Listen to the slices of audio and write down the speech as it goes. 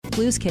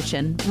Blues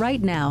Kitchen right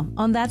now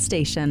on that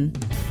station.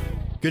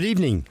 Good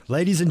evening,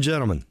 ladies and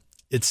gentlemen.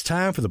 It's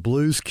time for the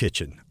Blues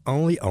Kitchen,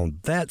 only on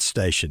that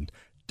station,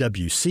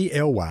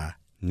 WCLY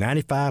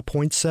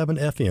 95.7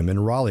 FM in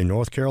Raleigh,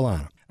 North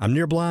Carolina. I'm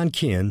Nearblind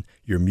Ken,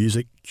 your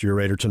music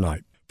curator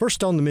tonight.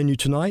 First on the menu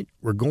tonight,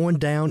 we're going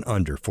down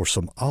under for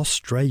some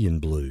Australian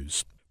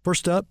blues.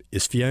 First up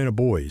is Fiona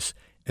Boyes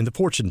and the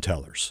Fortune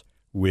Tellers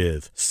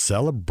with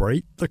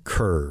Celebrate the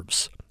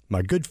Curves.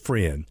 My good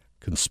friend,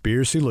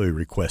 Conspiracy Lou,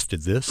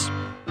 requested this.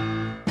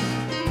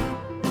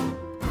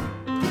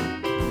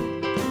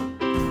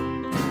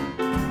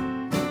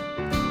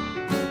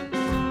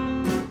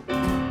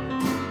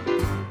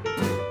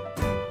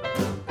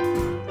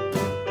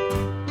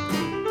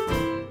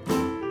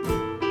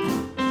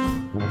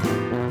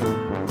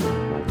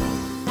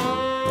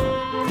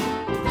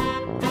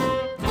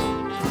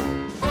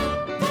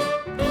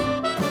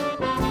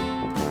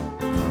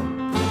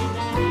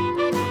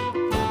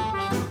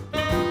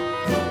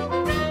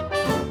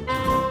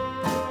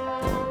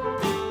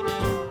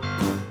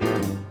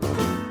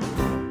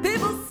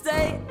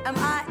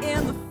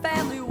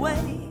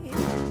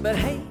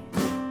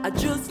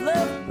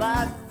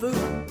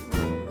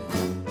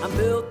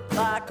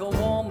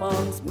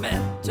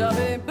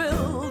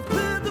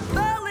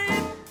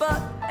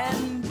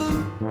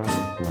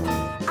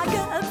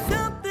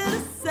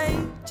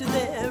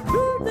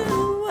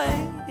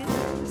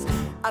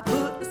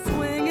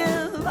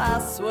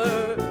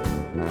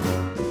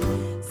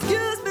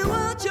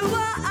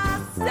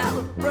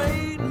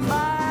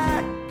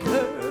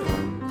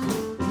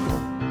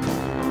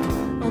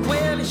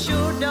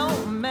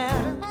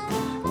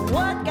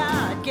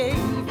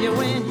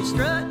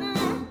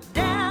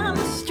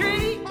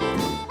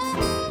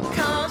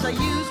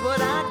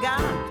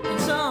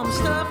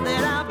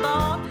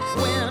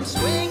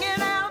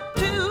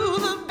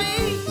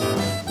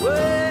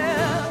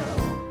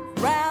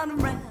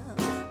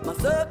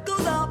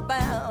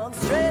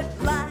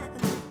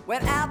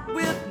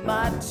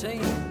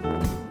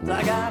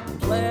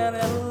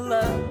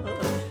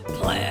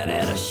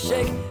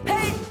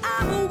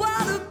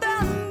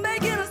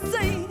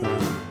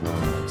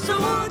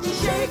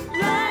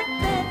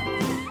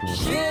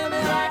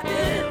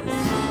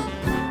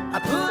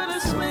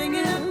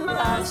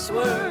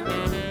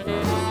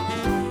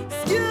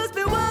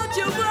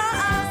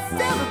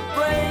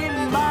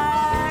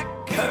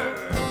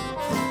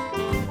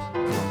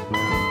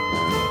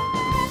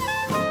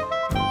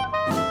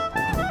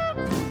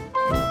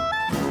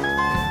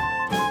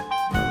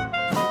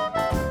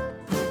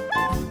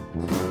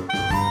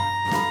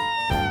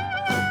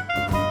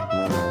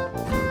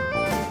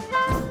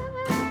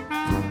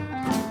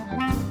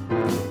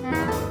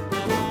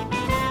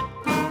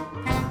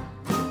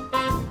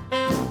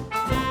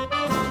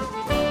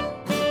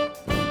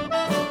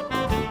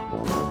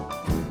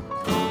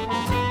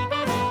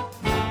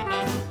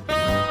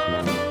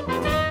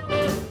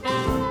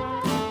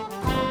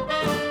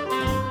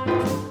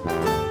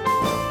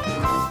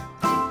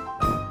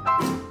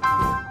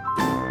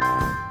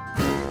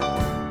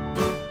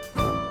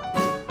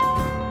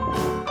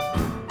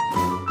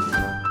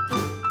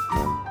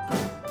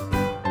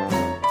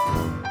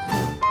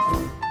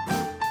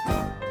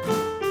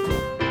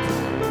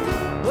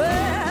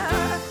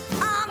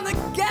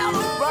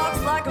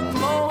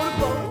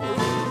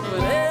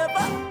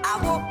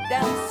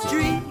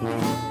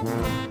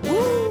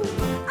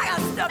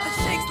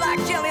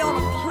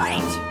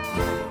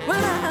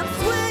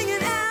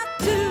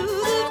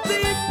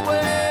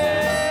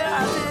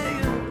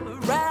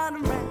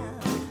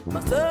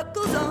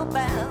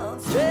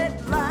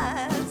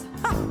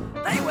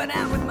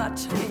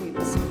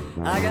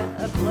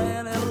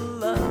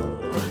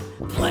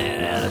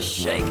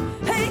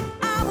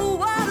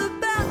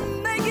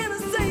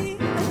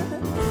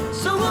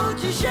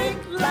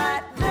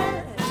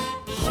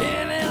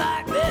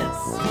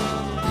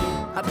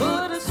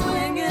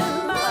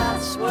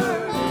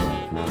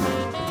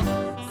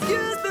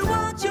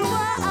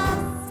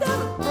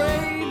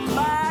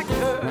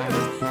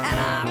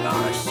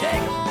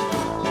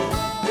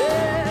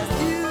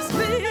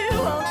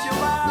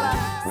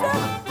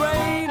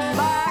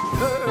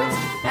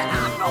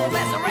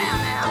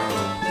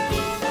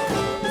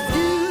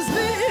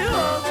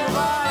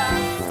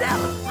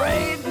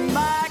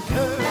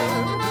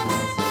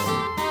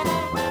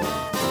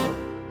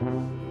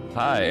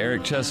 Hi,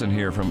 Eric Chesson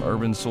here from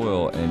Urban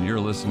Soil, and you're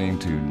listening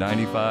to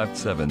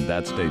 95.7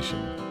 That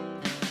Station.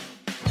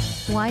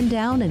 Wind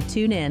down and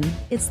tune in.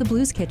 It's the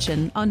Blues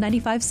Kitchen on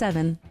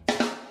 95.7.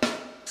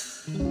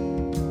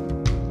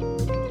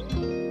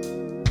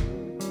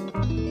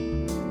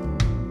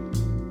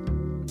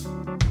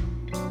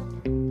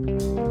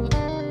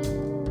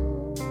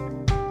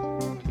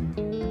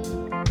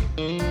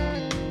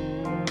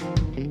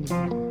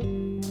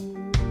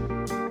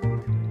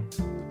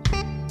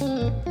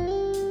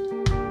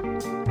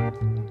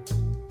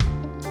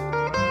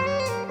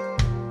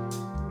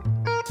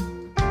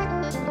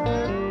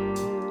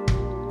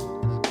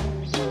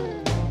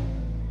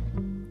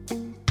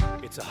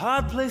 It's a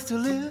hard place to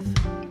live.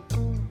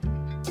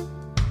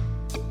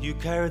 you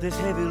carry this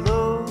heavy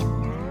load.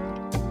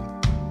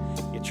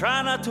 You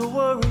try not to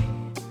worry,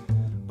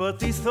 but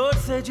these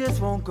thoughts, they just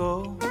won't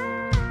go.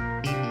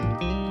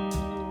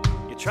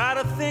 You try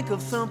to think of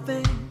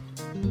something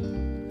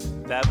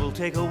that will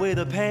take away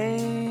the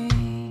pain,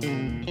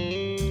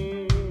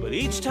 but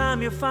each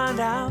time you find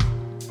out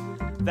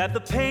that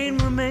the pain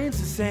remains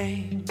the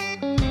same.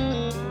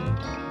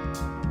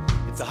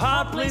 It's a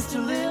hard place to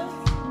live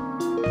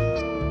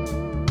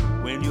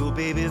when your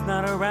baby's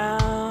not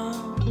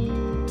around.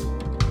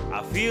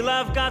 I feel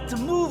I've got to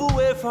move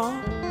away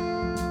from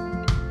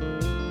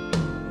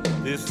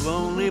this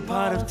lonely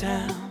part of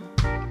town.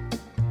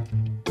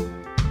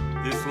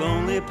 This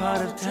lonely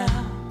part of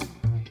town.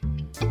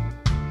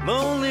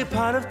 Lonely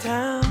part of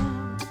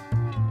town.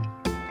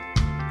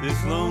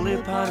 This lonely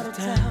part of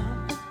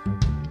town.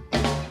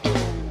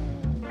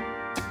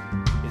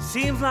 It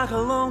seems like a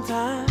long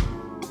time,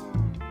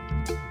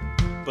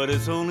 but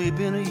it's only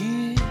been a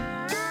year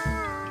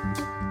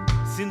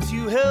since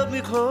you held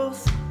me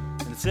close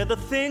and said the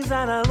things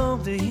that I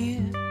long to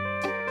hear.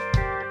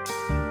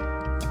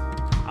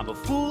 I'm a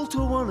fool to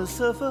want to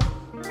suffer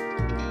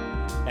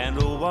and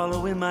to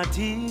wallow in my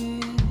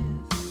tears,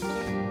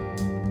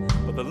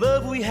 but the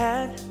love we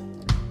had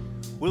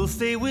will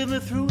stay with me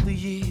through the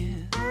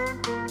years.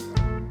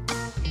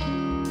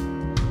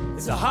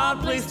 It's a hard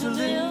place to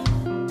live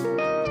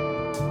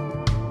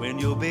when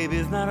your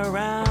baby's not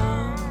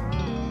around.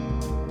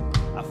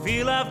 I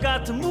feel I've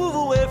got to move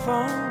away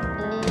from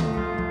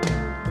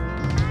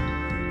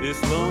this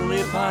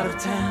lonely part of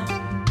town.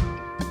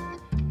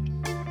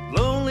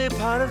 Lonely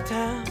part of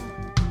town.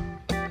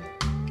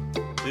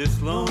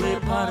 This lonely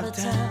part of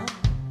town.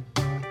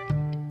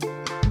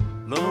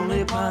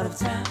 Lonely part of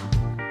town.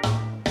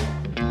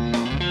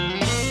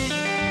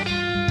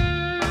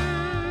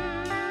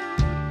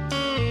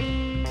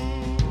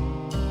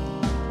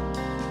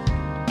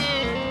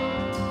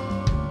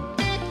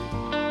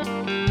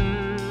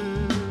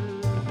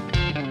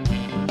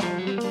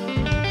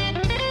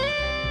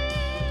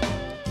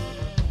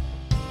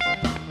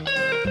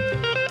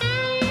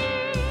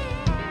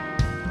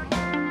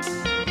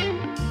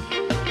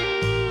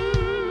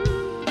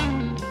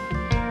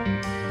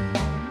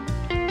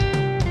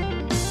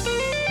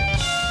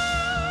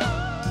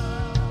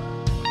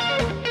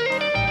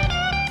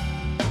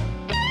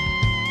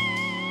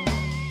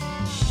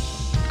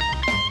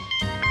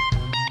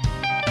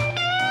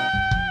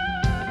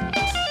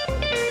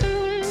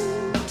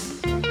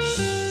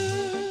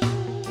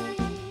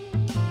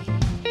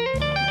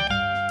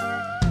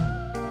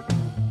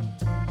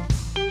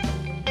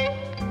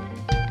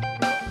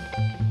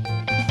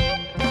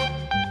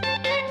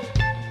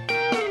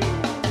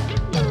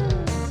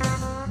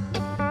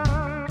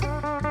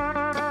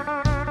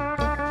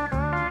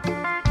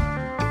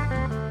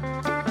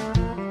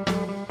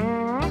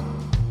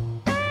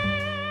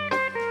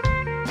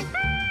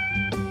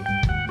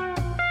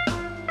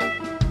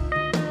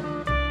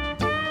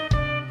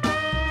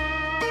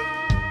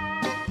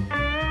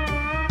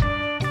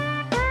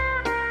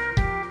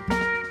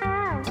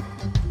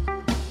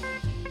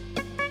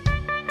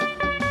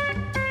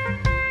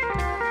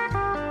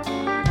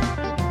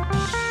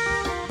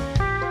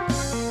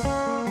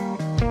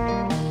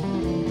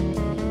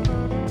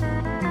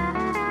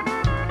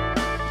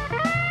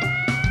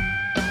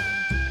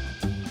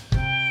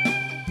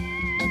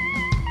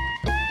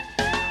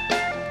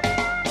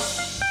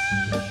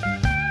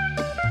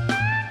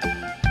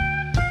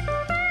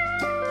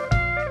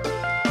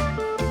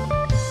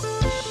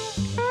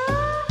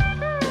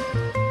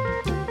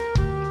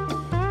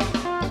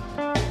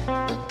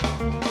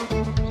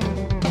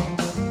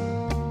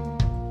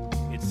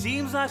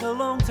 Like a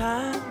long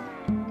time,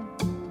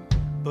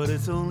 but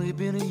it's only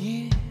been a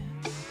year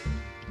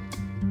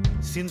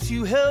since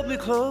you held me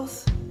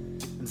close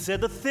and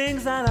said the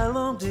things that I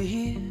long to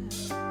hear.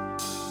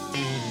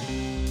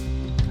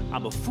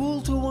 I'm a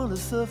fool to want to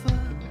suffer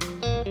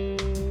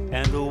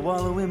and to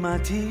wallow in my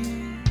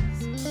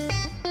tears,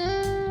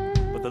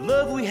 but the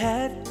love we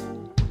had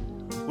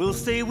will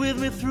stay with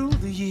me through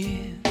the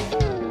years.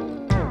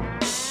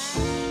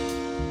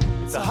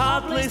 It's a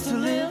hard place to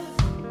live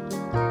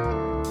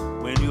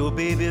when your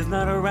baby's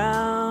not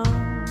around.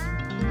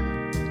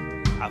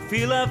 I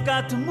feel I've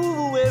got to move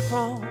away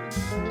from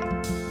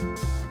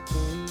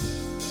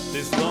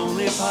this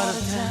lonely part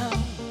of town.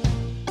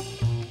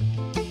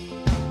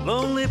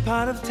 Lonely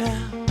part of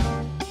town.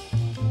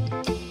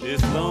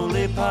 This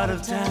lonely part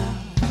of town.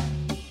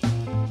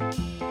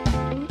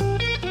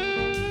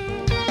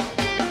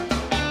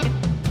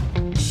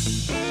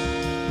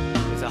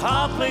 It's a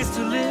hard place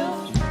to live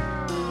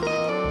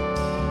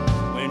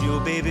when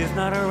your baby's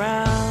not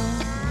around.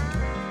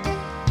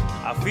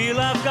 I feel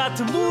I've got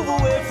to move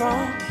away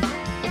from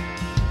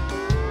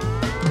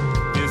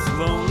this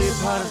lonely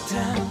part of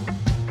town.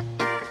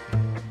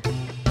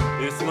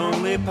 This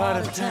lonely part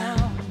of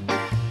town.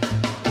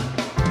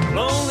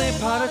 Lonely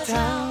part of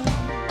town.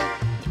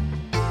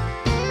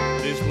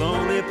 This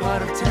lonely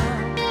part of town.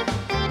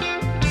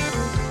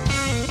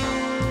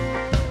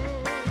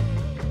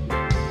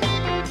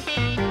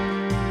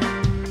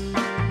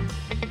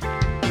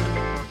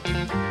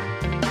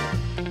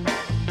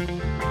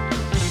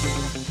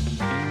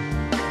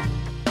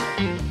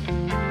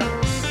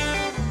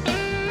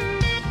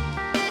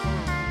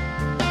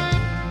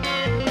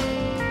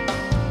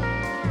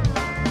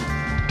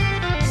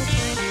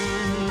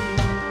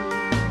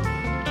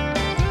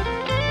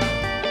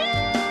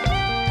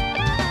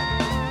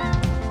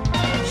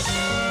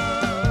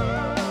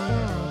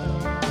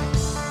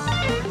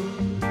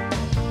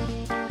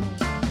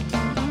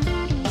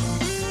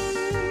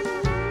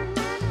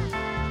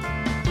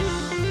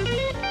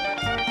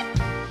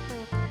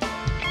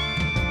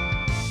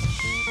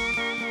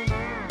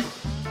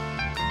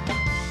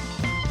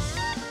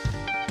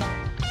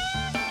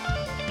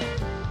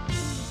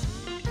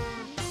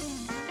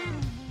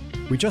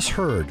 We just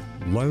heard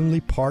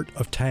Lonely Part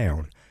of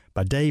Town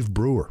by Dave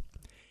Brewer.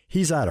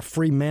 He's out of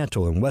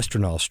Fremantle in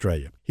Western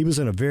Australia. He was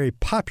in a very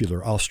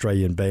popular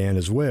Australian band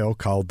as well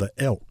called the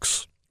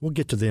Elks. We'll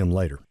get to them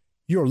later.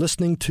 You're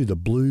listening to the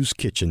Blues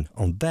Kitchen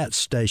on that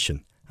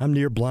station. I'm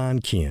Near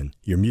Blind Ken,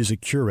 your music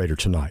curator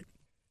tonight.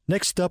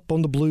 Next up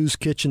on the Blues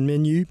Kitchen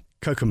menu,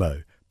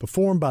 Kokomo,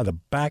 performed by the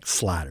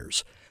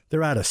Backsliders.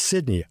 They're out of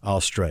Sydney,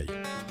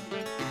 Australia.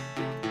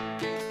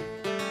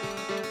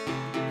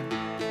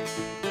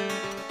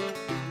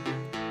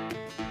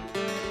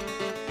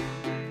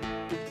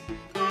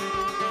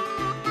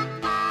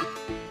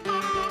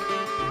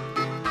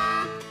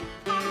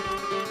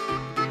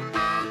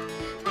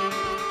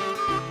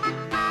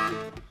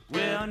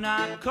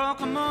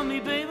 Kokomo me,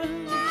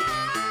 baby,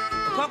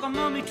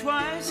 Kokomo me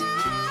twice,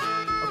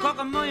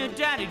 Kokomo your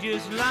daddy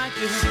just like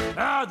you.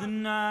 Oh, the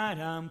night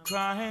I'm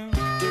crying.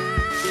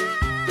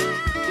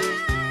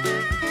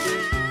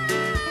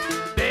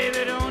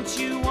 Baby, don't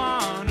you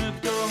wanna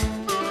go?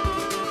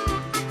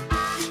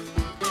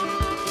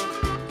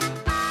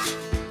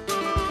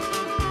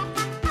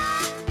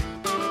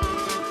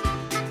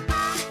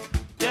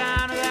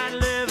 Down to that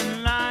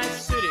living light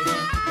city,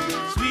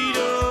 sweet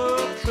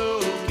old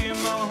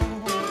Kokomo.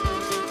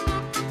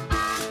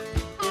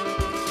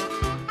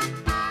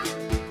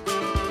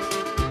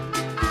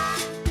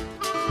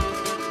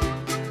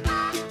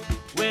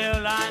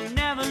 Well, I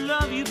never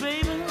love you,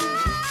 baby.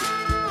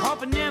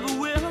 Hope I never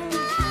will.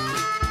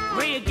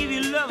 When you give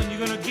your love and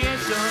you're gonna get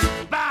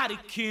somebody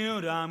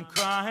killed, I'm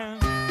crying.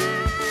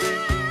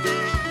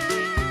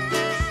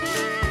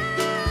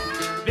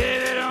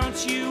 Baby,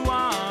 don't you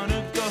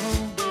wanna go?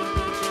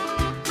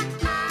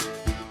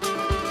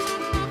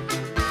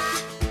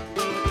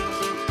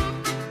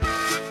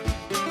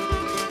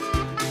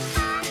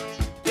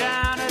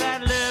 Down to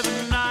that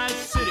living night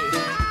city,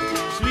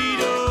 sweet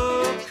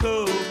old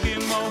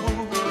Kokomo.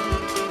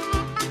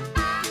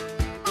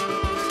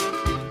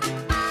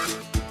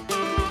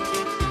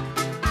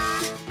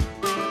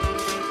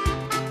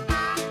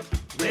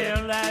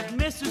 Well, that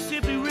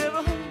Mississippi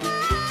River,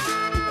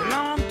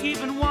 long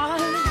keeping wine.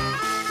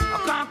 I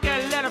can't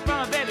get a letter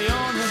from a baby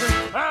on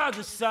the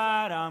other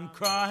side. I'm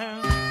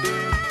crying.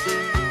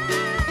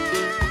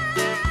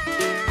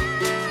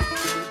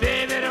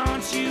 Baby,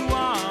 don't you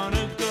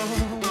wanna go?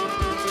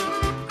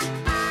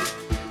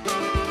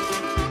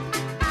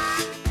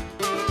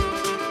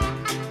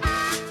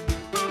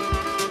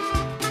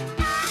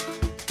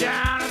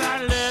 Down to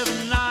that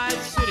living light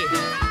city,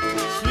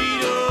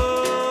 sweet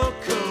old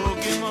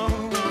Kokomo.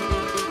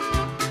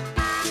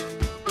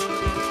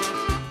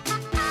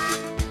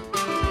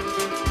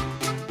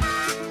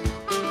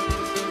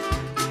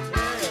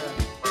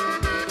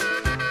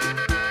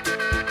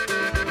 Yeah.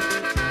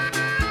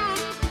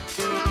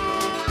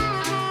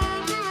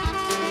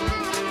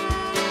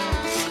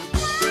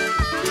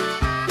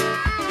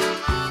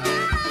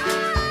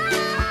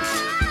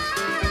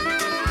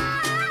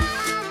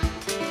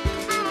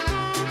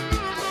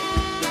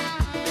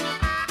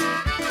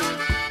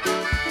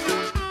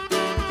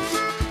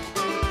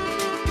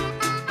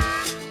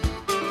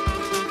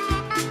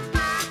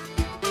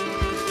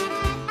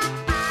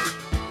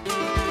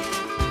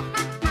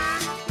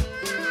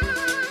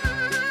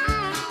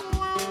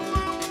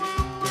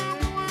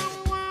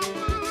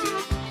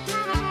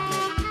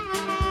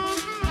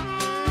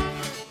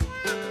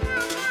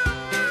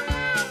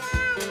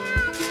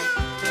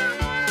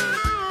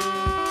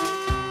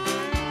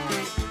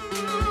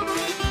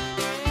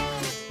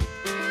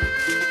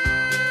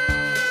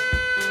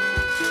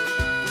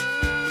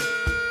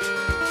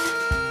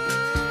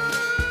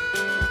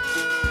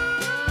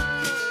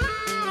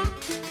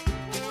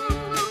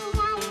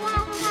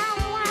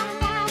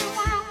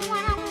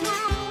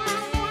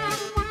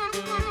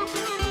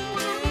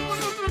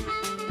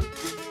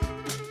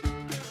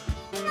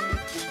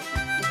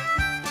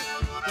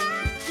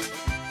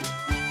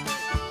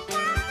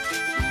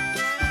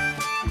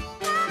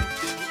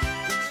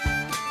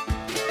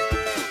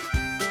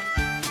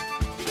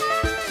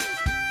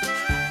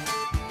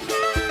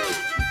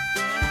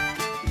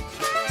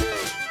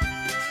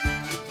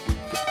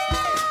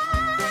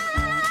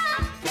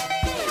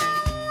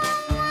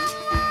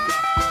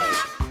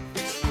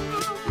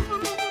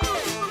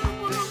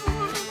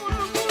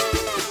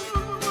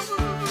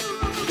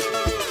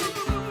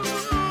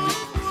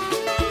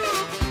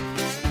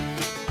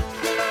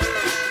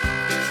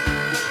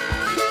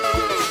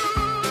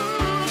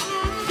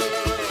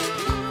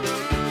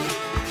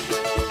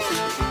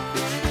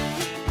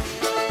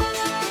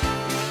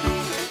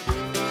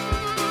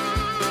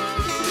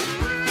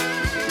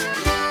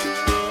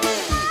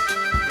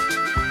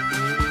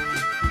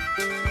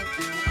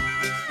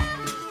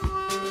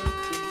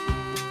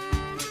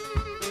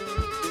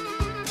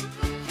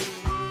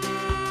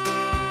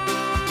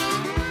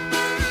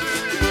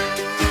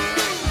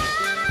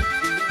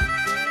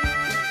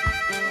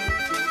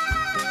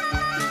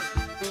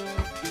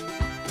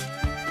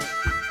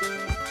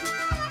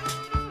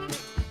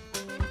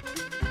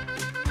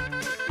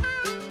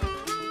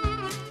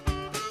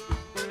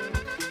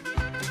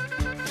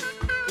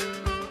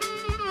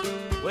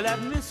 Well,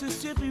 that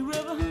Mississippi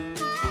River,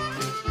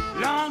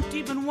 long,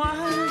 deep, and wide,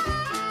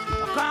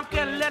 I can't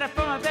get a letter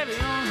from my baby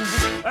on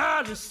the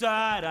other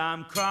side.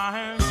 I'm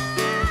crying.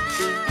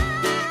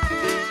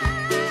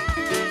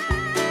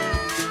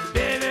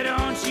 Baby,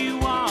 don't you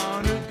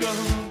wanna go?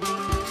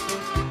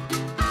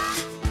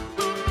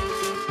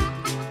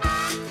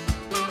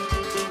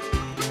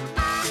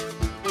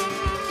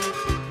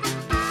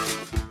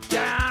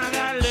 Down at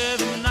that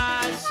living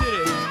night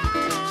city,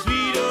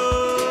 sweet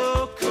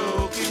old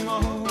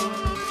Kokomo.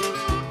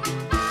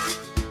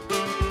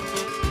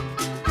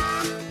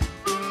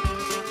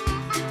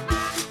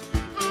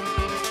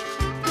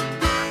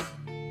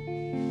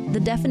 The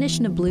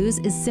definition of blues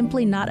is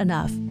simply not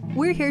enough.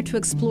 We're here to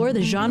explore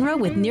the genre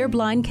with Near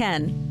Blind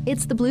Ken.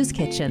 It's the Blues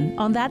Kitchen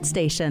on that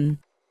station.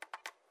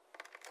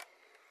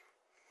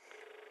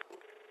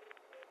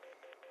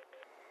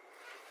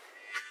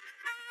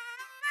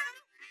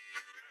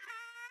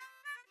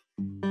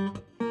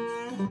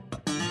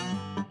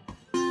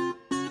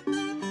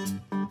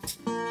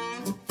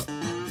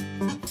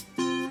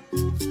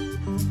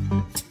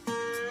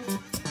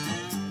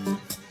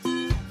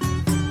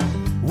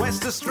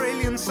 West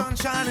Australian sun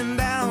shining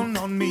down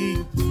on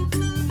me.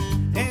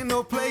 Ain't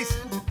no place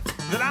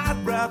that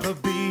I'd rather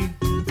be.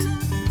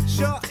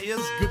 Sure is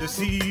good to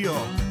see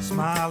your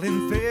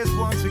smiling face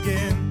once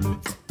again.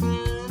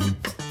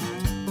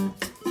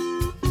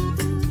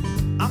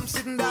 I'm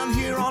sitting down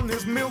here on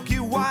this milky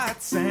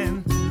white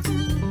sand.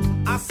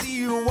 I see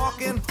you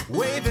walking,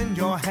 waving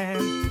your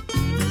hand.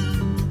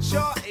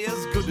 Sure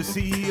is good to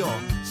see your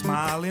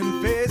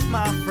smiling face,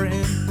 my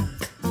friend.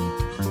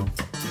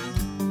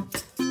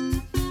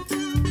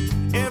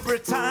 Every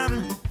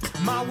time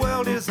my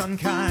world is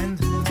unkind,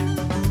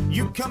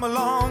 you come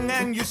along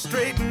and you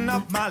straighten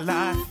up my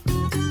life.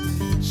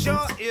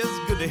 Sure is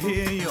good to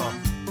hear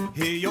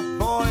your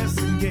voice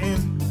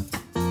again.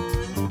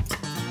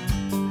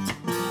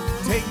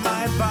 Take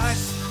my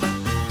advice,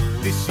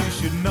 this you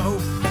should know.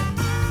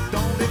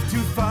 Don't live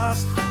too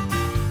fast,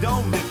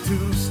 don't live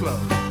too slow.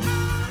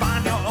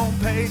 Find your own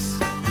pace,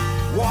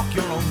 walk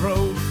your own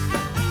road.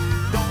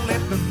 Don't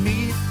let the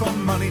need for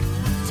money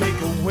take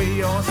away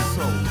your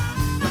soul.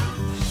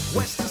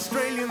 West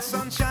Australian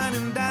sun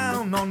shining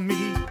down on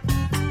me.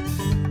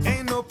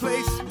 Ain't no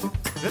place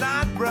that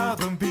I'd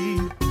rather be.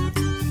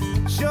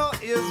 Sure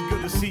is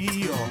good to see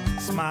your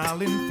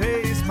smiling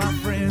face, my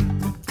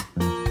friend.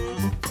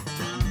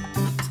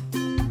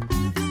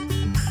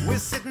 We're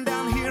sitting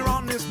down here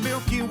on this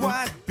milky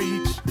white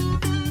beach.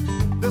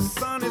 The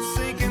sun is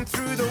sinking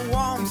through the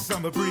warm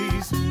summer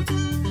breeze.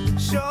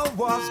 Sure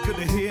was good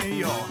to hear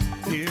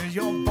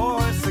your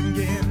voice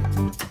again.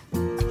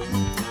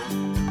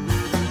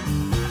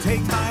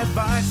 Take my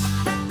advice,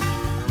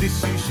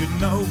 this you should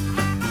know.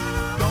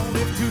 Don't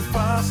live too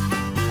fast,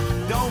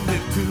 don't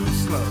live too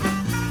slow.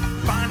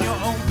 Find your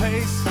own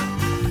pace,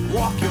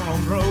 walk your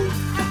own road.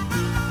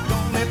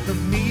 Don't let the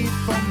need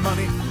for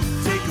money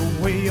take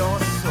away your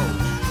soul.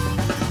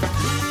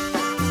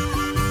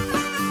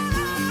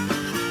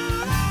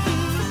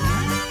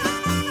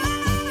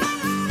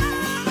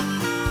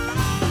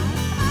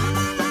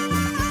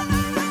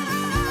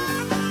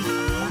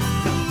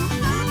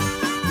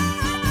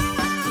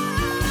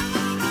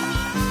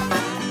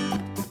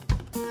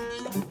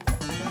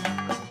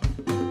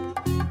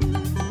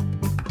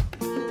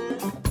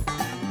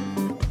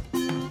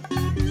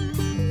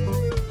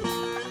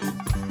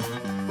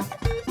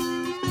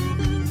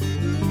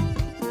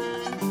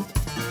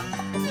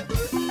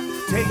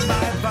 Take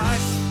my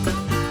advice,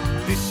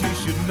 this you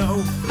should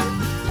know.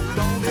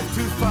 Don't live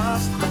too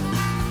fast,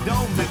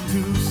 don't live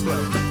too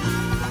slow.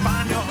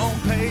 Find your own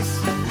pace,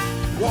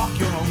 walk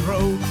your own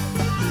road.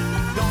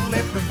 Don't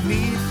let the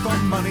need for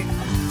money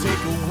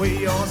take away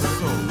your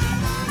soul.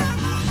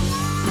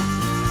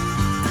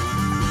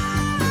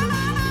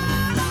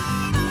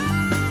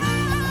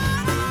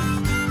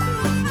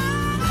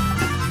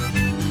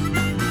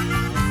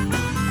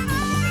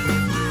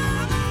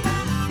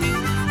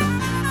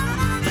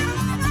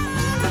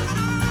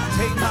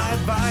 Take my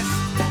advice,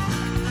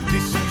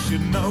 this you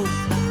should know.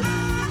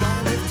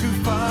 Don't live too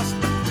fast,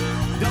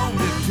 don't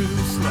live too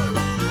slow.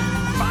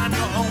 Find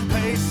your own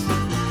pace,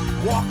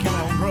 walk your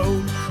own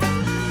road.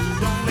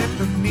 Don't let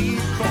the need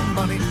for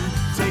money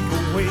take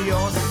away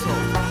your soul.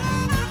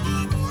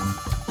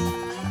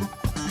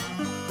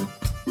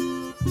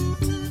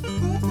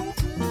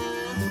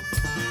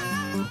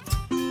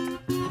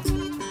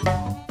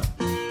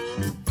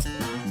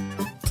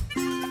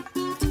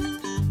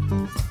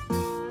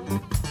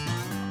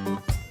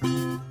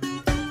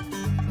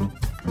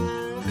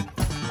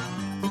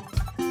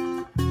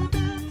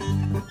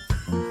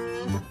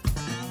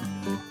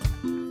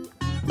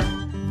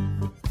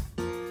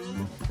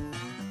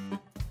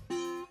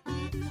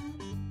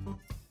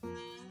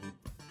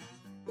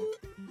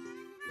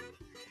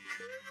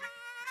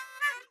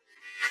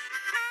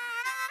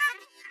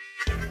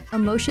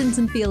 Emotions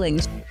and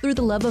feelings through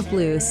the love of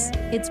blues.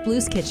 It's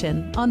Blues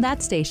Kitchen on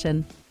that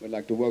station. We'd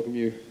like to welcome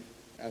you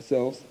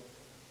ourselves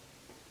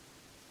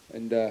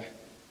and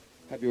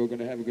hope you're all going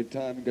to have a good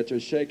time and got your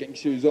shaking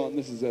shoes on.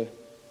 This is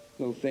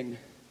little thing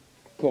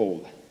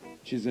called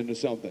She's Into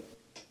Something.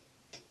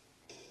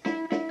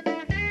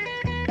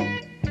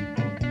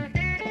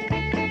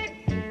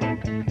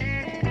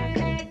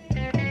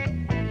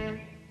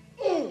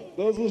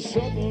 There's a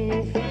certain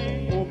little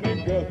thing will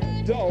make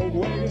a dog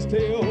wag his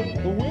tail.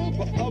 The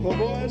whimper of a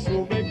voice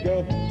will make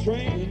a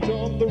train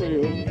jump the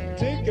rail.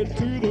 Take her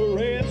to the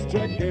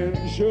racetrack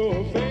and show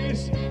her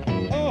face.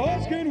 A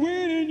horse can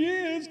win in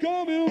years,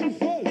 come in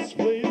first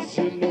place.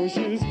 You know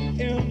she's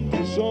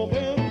into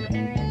something.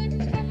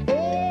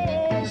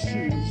 Oh,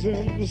 she's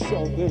into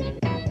something.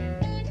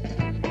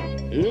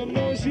 You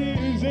know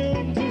she's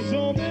into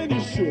something. You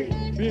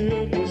should be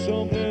into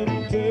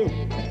something too.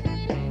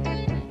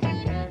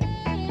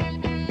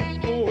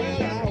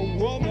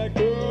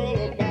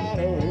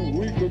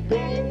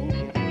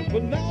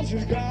 But now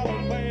she's got a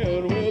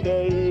man with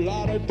a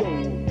lot of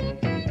dough.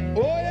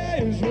 Oh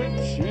yeah, he's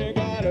rich, he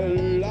got a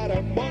lot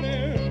of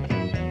money.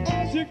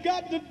 All she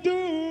got to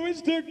do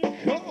is to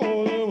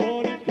call him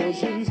honey, 'cause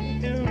she's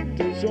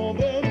into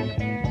something.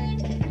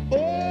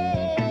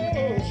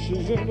 Oh,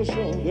 she's into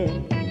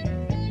something.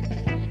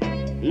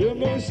 You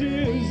know she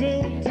is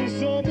into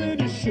something.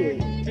 You should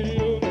be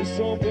into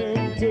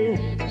something too.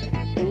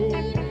 Oh,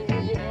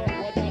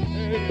 what I tell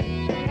you.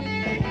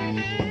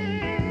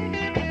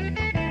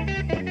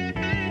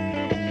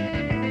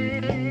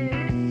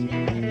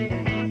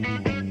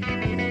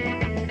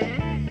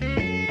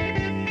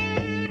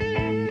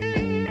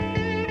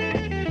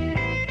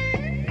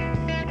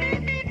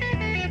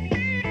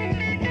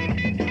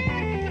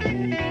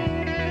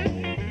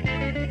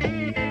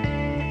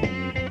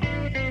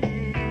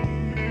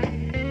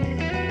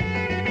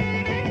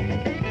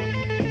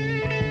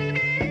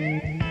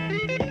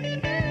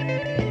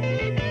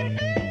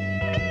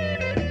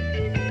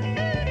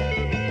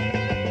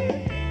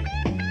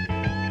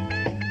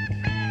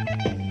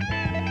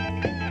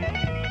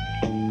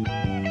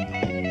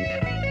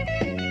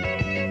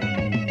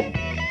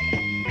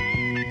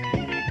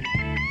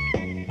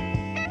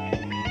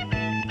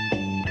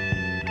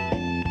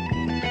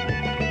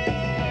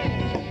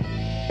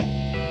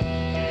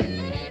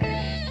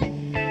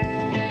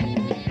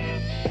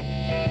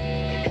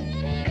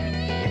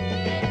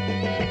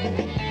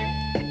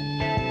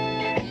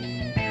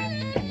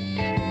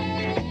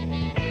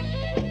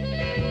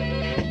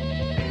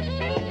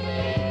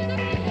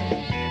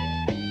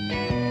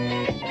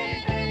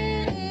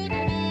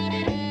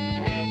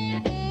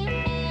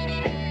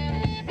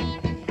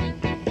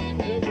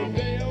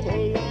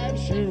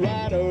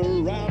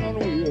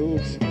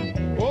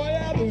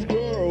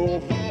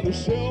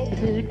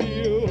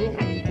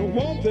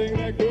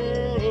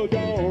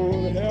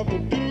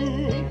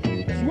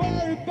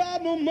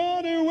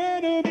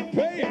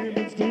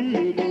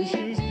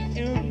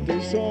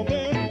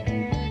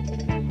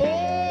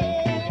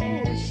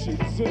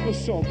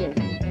 Something.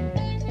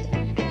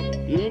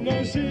 You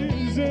know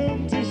she's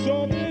into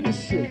something. You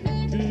should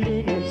be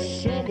into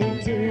something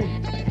too.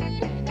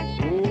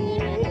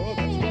 Oh,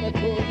 that's what I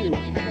call you.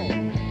 Come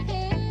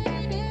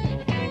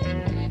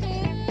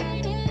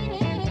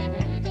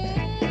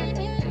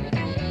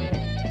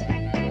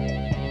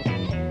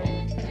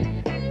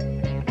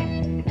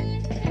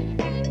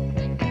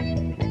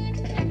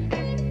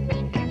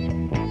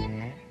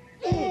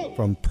on.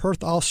 From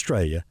Perth,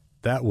 Australia,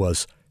 that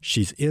was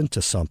She's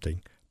Into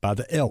Something by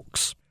the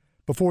Elks.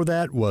 Before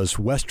that was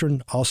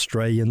Western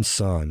Australian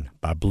Sun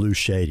by Blue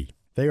Shady.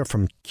 They are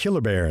from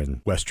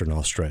Killaberen, Western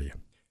Australia.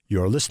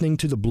 You are listening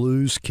to the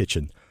Blues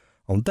Kitchen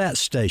on that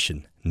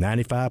station,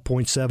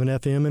 95.7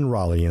 FM in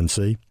Raleigh,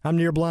 NC. I'm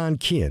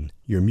Nearblind Ken,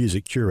 your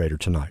music curator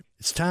tonight.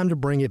 It's time to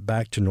bring it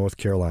back to North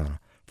Carolina.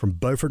 From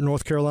Beaufort,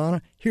 North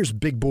Carolina, here's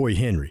Big Boy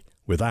Henry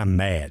with I'm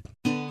Mad.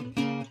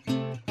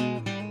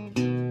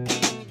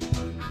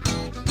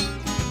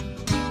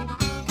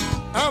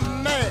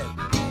 I'm mad.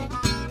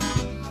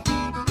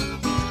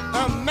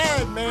 I'm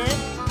mad, man.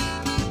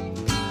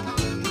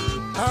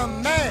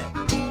 I'm mad.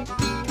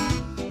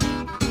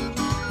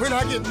 When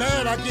I get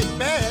mad, I get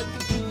mad.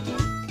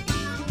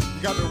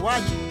 You got to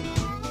watch it.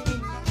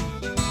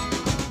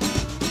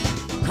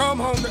 Come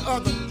home the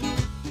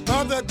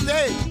other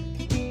day.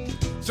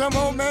 Some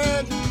old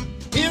man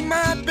in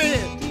my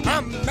bed.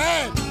 I'm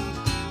mad.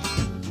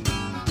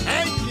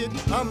 I ain't kidding.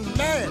 I'm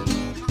mad.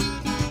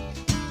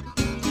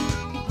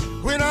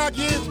 When I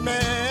get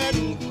mad,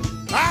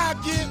 I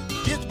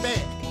get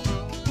mad.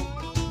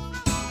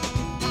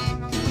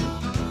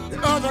 The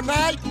other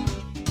night,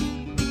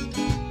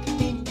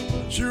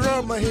 she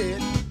rubbed my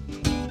head.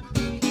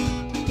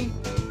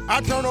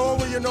 I turned her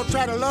over,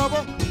 try to love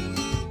her.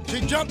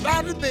 She jumped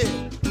out of bed.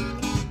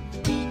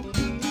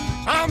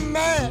 I'm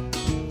mad.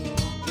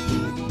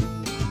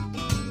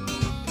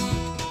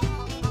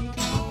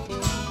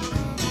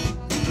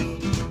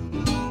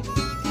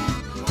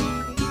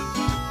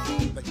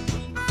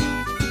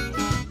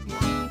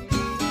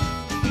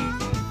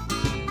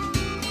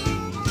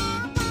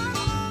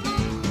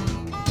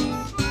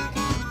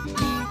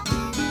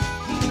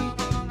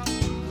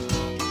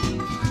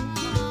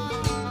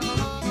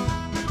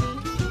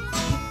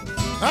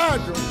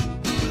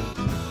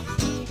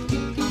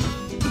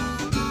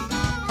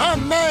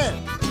 mad.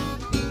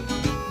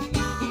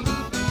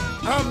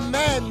 I'm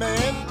mad,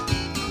 man.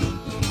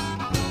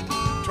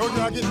 Told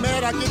you I get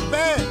mad, I get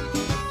bad.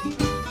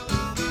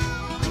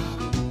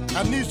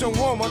 I need some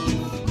woman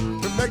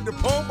to make the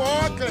poor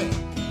boy glad.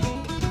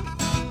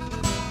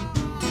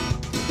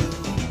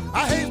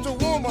 I hate the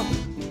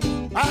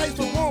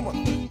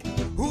woman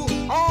who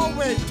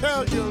always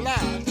tells you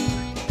lies.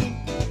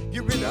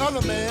 You be the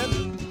other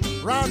man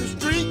round the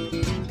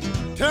street,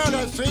 tell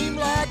that same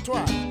lie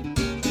twice.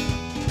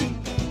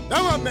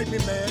 That what make me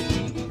mad.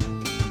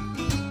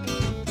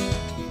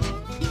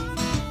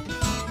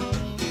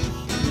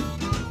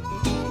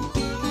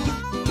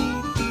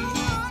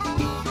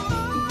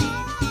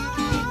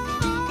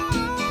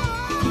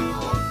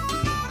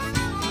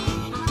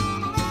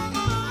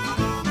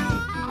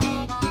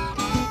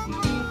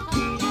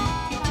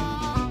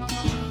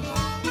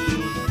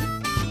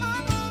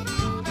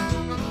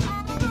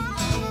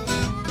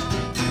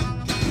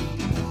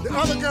 The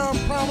other girl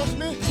promised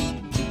me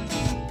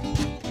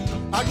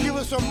I'd give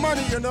her some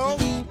money, you know.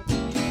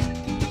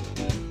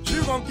 She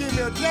was gonna give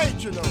me a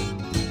date, you know.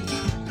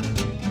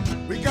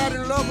 We got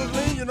in Lover's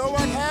Lane, you know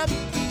what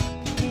happened?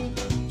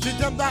 She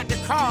jumped out the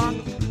car,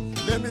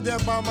 left me there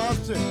by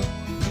myself.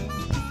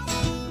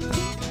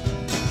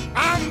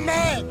 I'm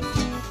mad.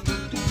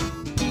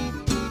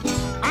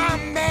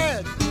 I'm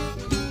mad.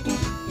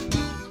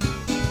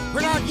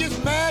 When I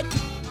get mad,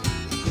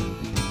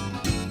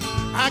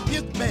 I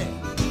get mad.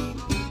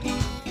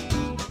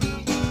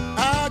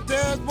 I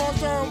just want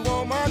some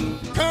woman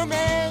come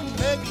and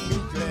make me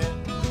glad.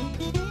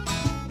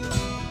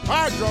 All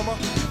right, drummer.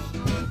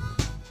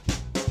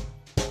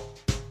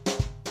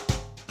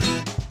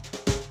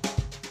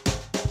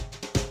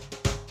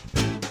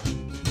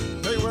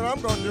 Tell you what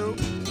I'm gonna do.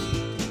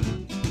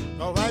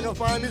 Cause I ain't gonna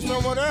find me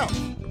someone else.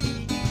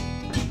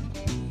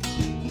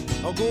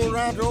 I'll go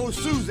around to old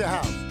Susie's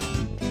house.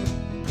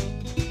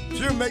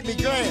 She'll make me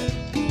glad.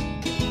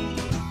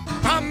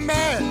 I'm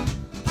mad.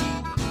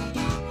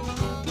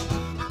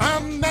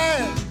 I'm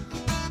mad.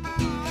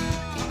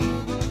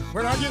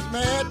 When I get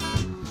mad,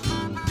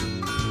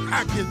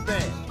 I get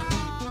mad.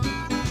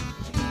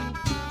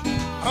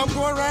 I'm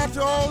going around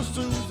to old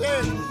Susie,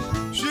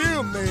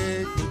 she'll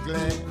make me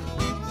glad.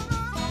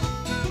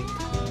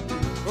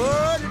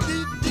 Oh, the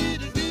dee dee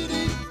dee dee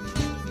dee.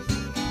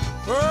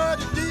 Oh,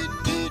 the dee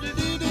dee dee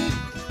dee dee.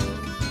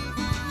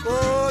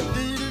 Oh,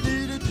 dee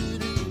dee dee dee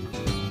dee.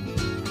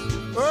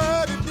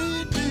 Oh, the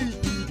dee dee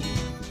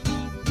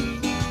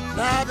dee dee.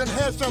 Now I done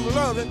had some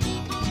loving.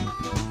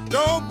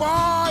 No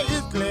boy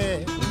is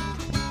glad.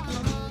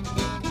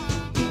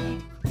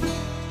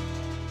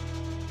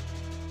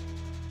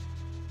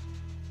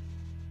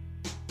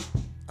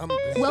 I'm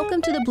glad.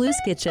 Welcome to the Blues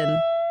Kitchen.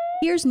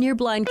 Here's Near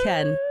Blind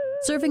Ken,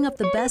 serving up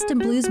the best in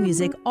blues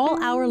music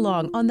all hour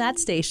long on that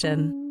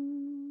station.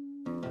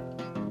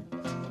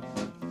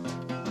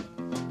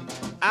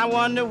 I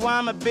wonder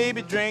why my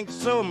baby drinks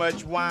so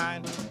much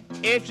wine.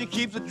 If she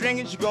keeps a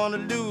drinking, she's gonna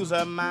lose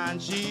her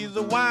mind. She's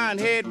a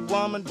wine-head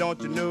woman,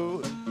 don't you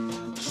know?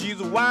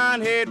 She's a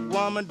wine-head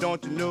woman,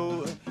 don't you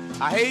know?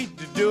 I hate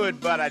to do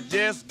it, but I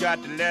just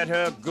got to let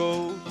her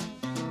go.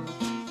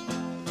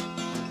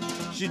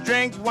 She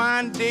drinks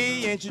wine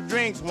day and she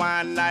drinks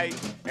wine night.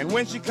 And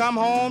when she come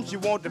home, she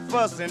want to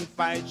fuss and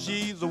fight.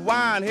 She's a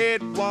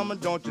wine-head woman,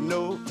 don't you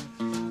know?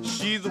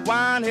 She's a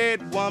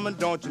wine-head woman,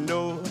 don't you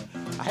know?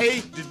 I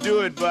hate to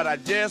do it, but I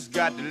just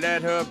got to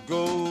let her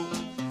go.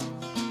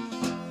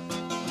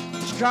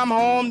 She come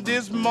home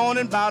this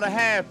morning about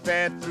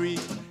 3:30.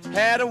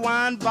 Had a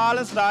wine bottle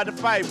and started to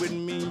fight with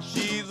me.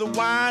 She's a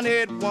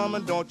wine-head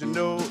woman, don't you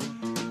know?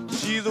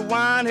 She's a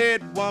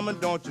wine-head woman,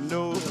 don't you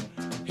know?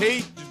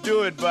 Hate to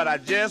do it, but I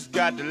just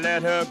got to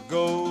let her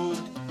go.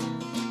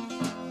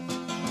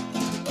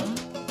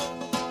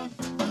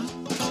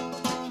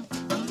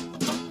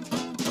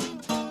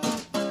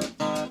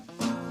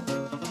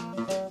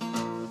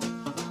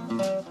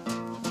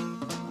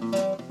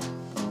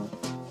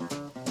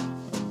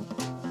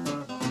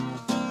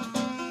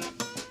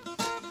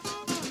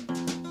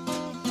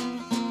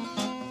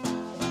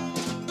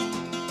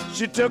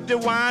 She took the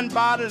wine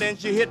bottle and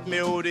she hit me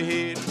over the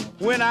head.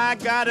 When I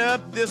got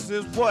up, this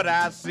is what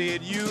I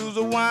said. You's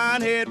a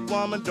wine-head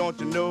woman, don't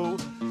you know?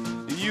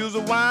 You's a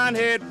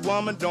wine-head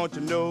woman, don't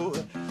you know?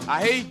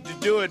 I hate to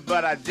do it,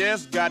 but I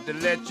just got to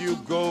let you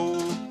go.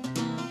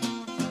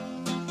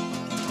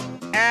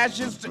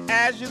 Ashes to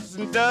ashes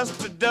and dust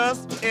to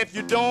dust. If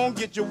you don't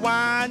get your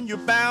wine, you're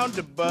bound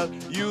to bust.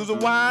 You's a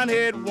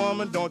wine-head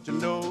woman, don't you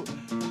know?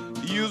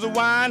 You's a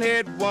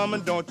wine-head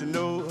woman, don't you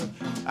know?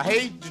 I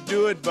hate to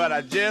do it, but I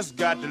just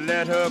got to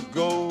let her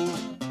go.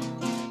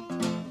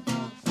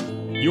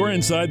 You're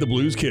inside the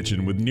Blues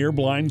Kitchen with Near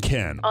Blind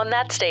Ken. On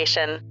that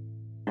station.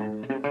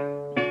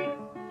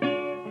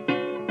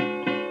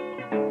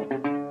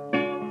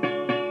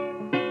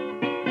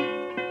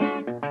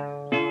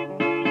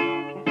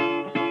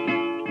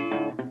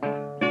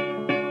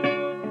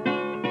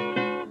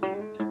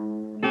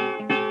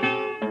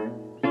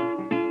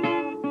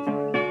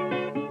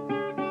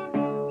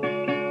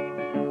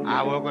 I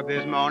I woke up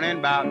this morning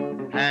about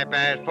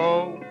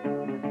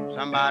 4:30.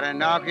 Somebody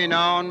knocking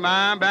on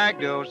my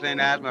back door saying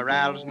that's my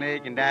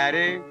rattlesnake and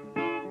daddy.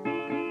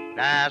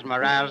 That's my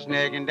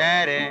rattlesnake and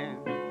daddy.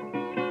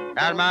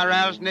 That's my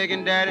rattlesnake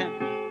and daddy.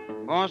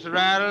 Wants to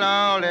rattle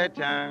all the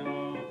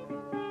time.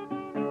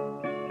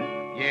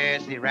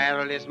 Yes, he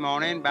rattled this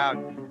morning about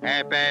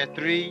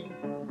 3:30.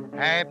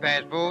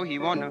 4:30, he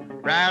want to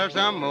rattle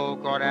some more,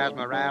 'cause that's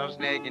my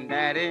rattlesnake and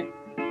daddy.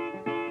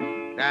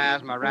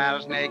 That's my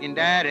rattlesnake and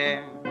daddy.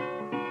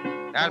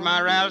 That's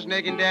my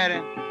rattlesnake and daddy.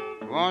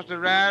 Wants to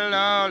rattle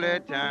all the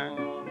time.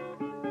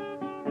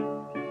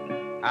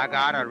 I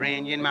got a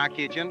range in my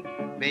kitchen,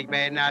 big,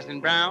 bad, nice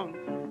and brown.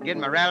 Get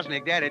my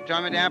rattlesnake daddy,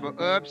 turn me down for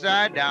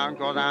upside down,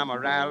 'cause I'm a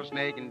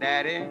rattlesnake and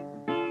daddy.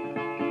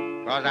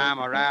 'Cause I'm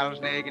a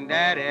rattlesnake and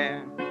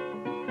daddy.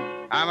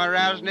 I'm a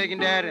rattlesnake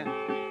and daddy.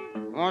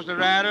 Wants to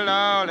rattle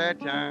all the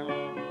time.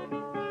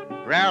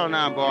 Rattle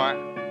now,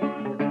 boy.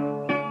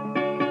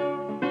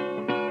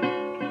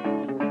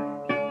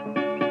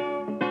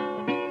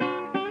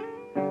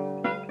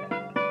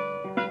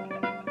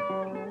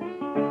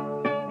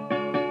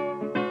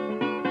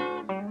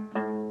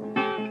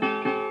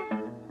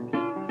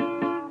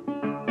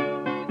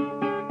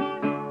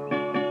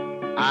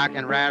 I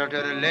can rattle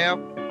to the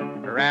left,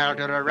 rattle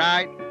to the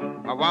right.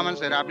 My woman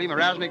said, I believe my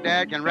rattlesnake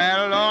dad can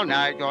rattle all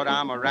night, 'cause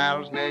I'm a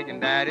rattlesnake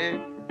and daddy.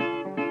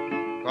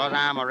 'Cause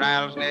I'm a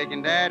rattlesnake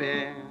and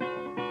daddy.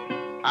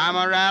 I'm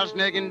a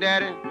rattlesnake and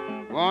daddy.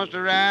 Wants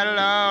to rattle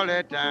all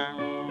the time.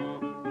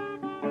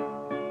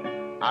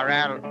 I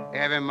rattle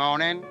every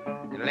morning,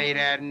 late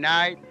at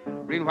night.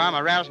 Reason why my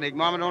rattlesnake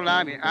mama don't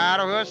like me out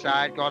of her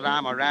sight, 'cause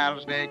I'm a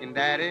rattlesnake and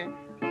daddy.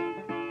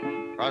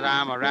 'Cause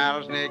I'm a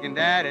rattlesnake and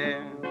daddy.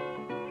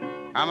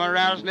 I'm a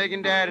rattlesnake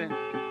and daddy.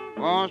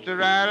 Wants to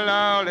rattle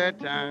all the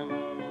time.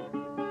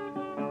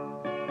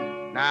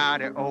 Now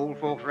the old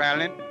folks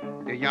rattling,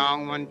 the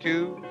young one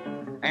too.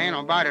 Ain't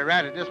nobody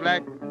rattling just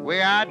like the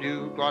way I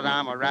do, 'cause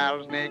I'm a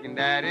rattlesnake and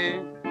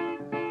daddy.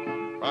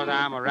 'Cause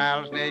I'm a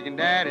rattlesnake and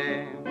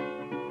daddy.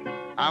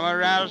 I'm a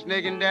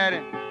rattlesnake and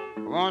daddy.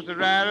 Wants to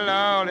rattle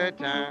all the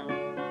time.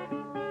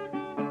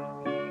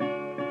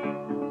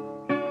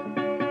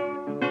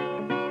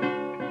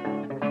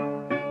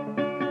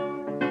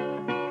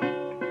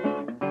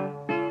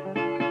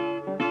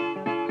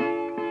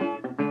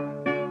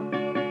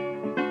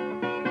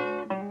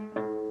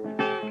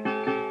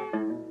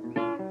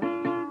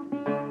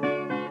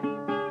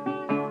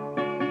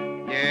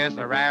 Yes,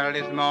 I rattled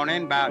this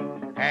morning about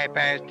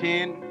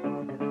 10:30.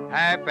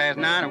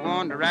 9:30, I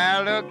want to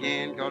rattle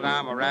again, 'cause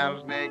I'm a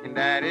rattlesnake and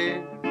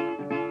daddy.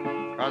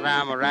 'Cause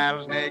I'm a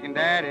rattlesnake and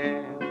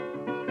daddy.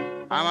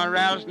 I'm a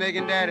rattlesnake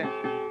and daddy.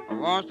 I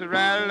wants to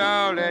rattle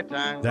all the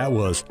time. That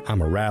was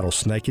I'm a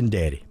Rattlesnake and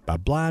Daddy by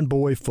Blind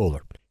Boy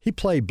Fuller. He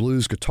played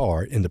blues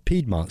guitar in the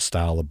Piedmont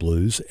style of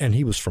blues, and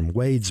he was from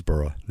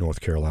Wadesboro, North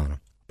Carolina.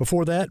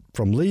 Before that,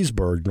 from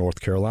Leesburg, North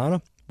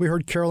Carolina, we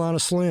heard Carolina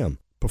Slim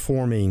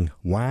performing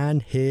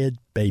Winehead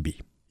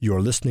Baby. You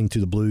are listening to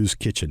the Blues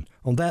Kitchen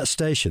on that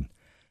station.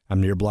 I'm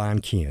Near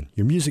Blind Ken,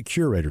 your music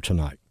curator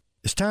tonight.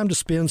 It's time to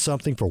spin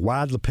something for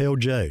Wide Lapel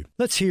Joe.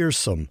 Let's hear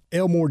some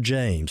Elmore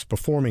James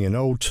performing an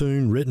old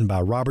tune written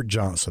by Robert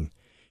Johnson.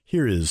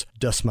 Here is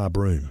Dust My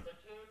Broom.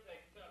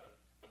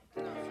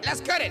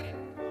 Let's cut it.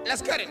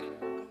 Let's cut it.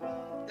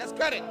 Let's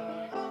cut it.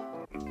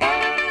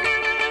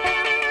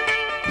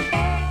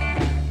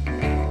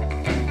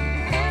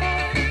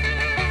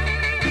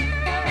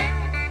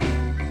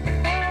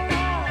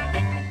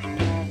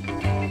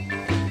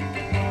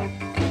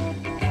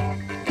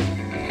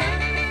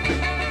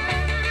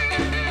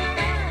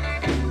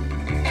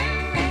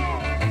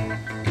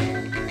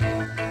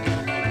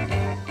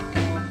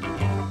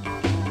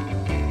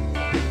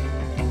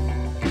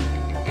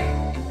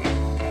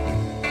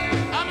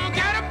 I'm gonna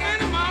get up in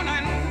the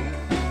morning.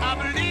 I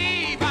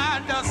believe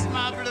I dust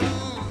my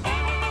blues.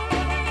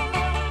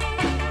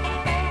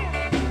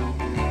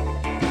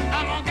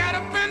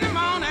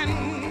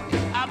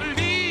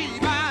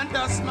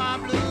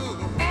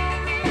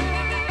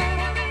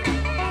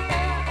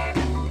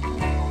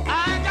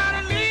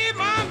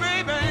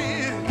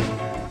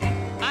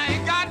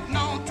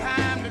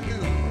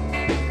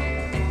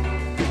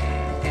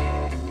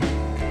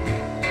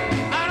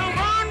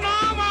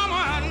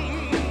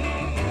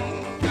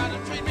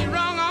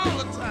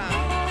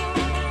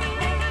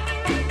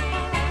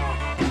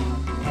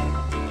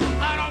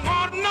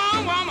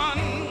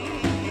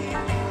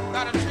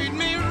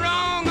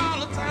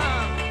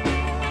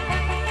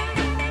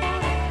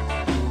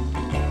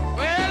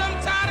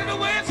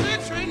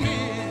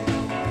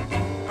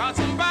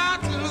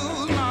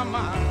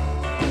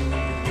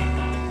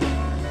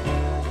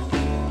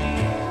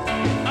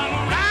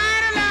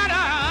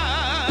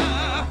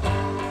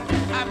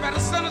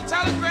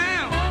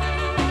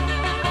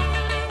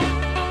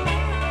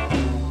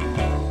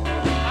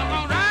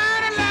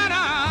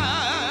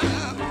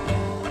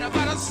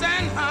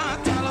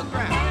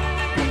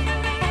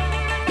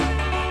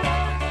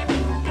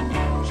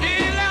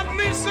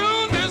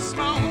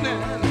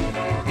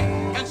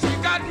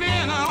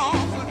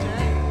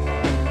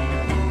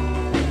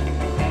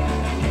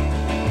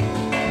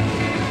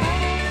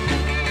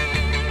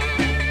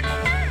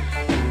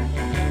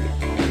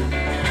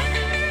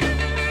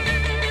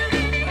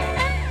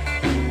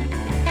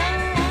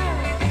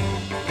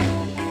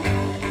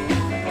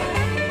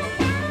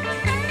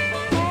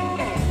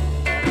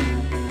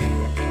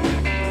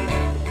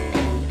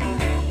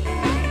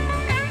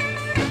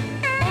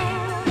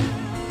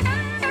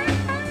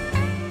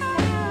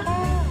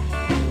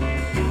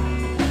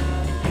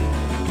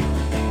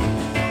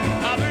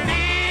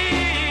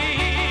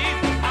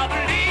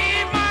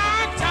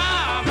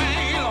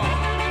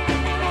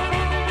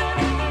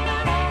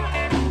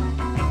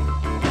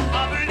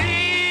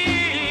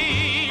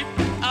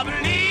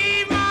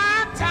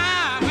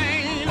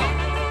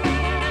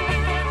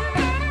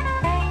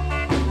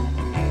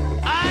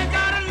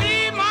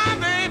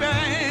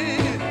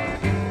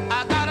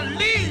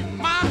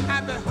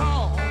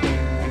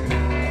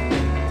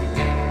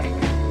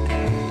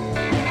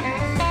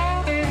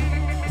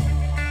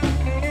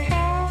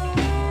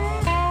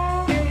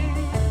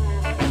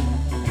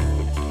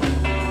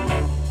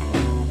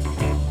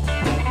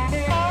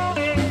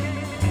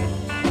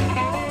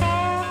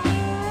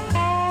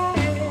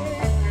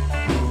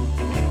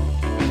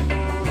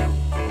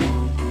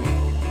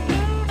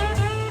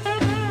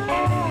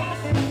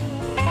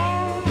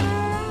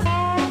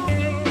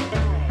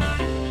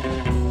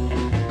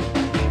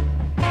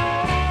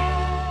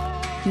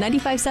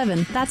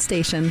 95.7, that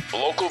station.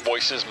 Local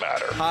voices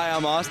matter. Hi,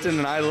 I'm Austin,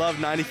 and I love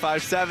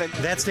 95.7.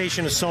 That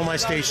station is so my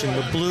station.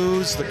 The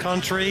blues, the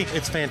country,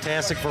 it's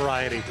fantastic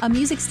variety. A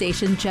music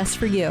station just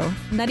for you.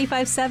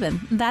 95.7,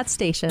 that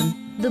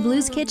station. The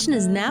Blues Kitchen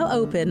is now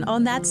open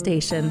on that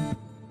station.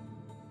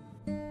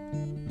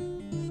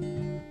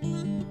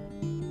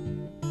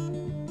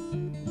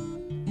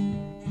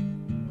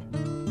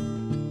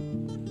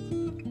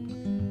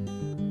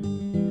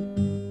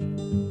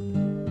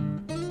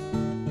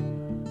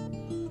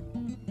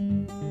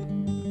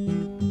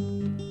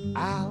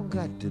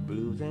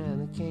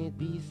 Can't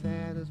be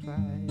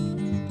satisfied.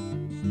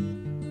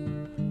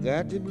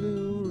 Got the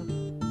blues.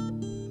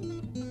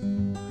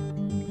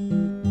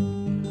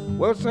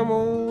 Well, some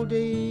old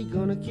day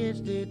gonna catch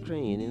that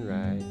train and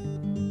ride.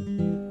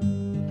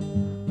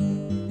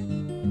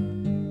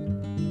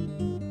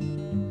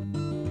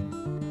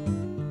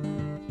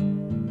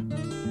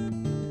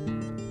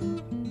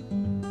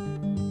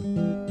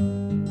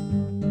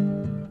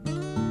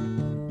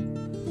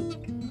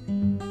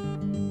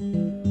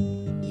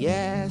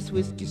 Yes,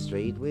 whiskey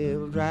straight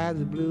will drive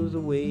the blues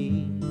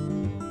away.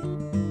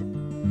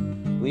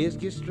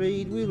 Whiskey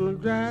straight will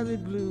drive the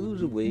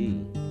blues away.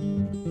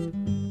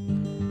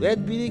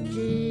 That be the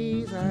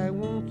case I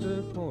want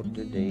to for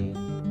today.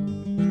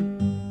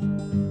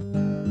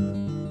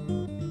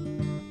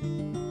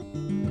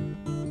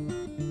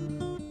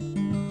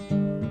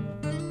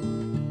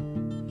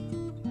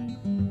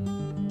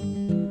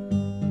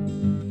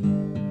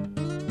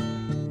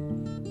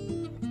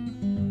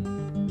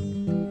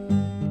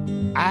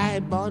 I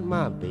bought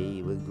my baby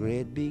a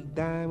great big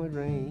diamond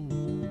ring.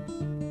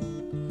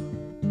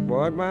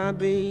 Bought my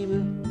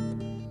baby.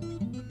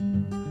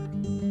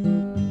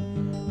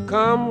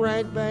 Come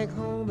right back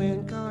home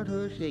and caught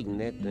her shaking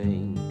that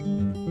thing.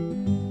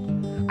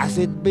 I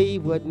said,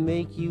 babe, what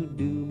make you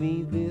do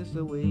me this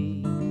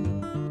away?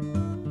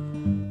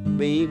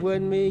 Babe,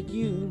 what make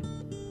you?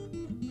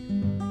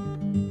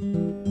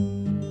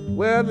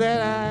 Well,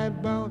 that I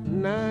bought,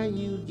 now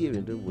you give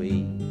it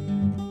away.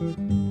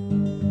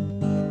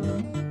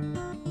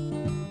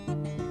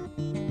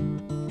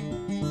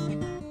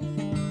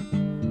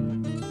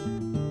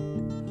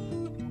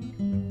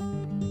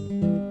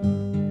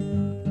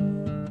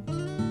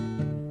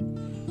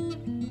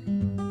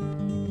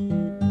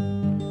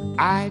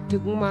 I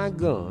took my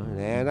gun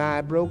and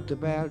I broke the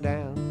barrel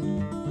down.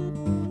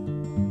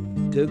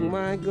 Took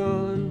my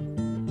gun,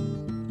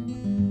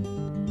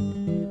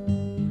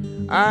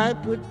 I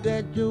put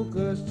that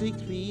joker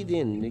 6 feet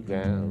in the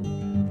ground.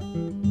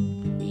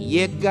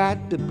 You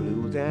got the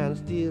blues and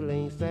still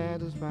ain't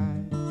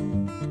satisfied.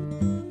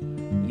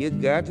 You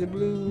got the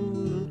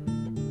blues.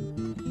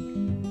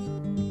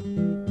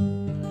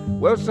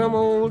 Well, some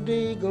old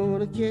day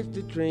gonna catch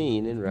the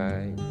train and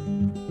ride.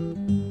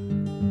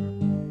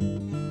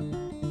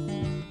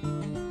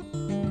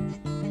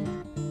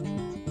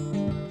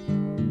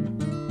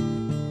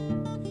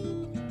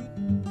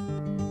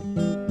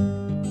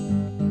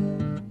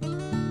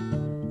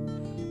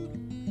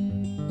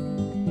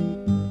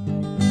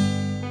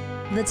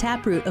 The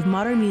taproot of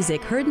modern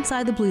music heard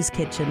inside the Blues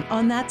Kitchen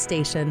on that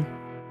station.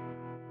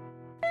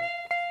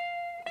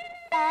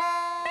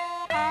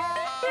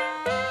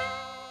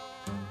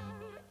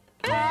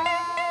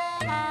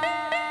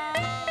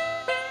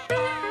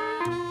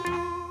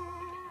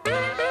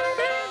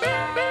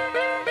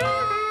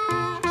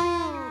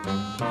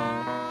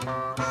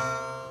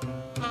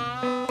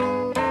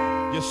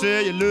 You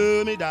say you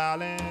love me,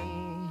 darling.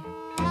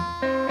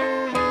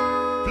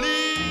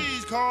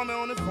 Please call me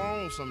on the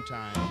phone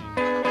sometime.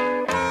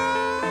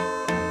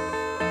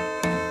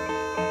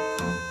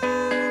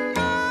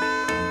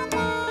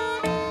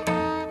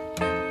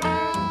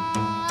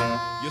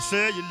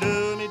 Say you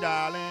love me,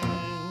 darling.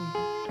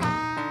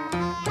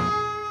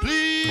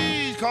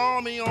 Please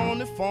call me on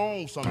the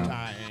phone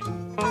sometime.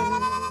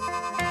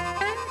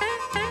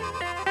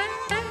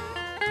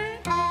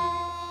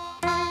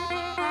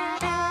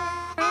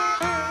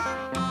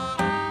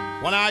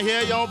 When I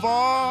hear your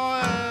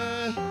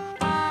voice,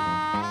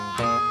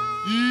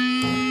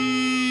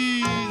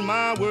 ease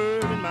my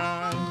word and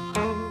mind.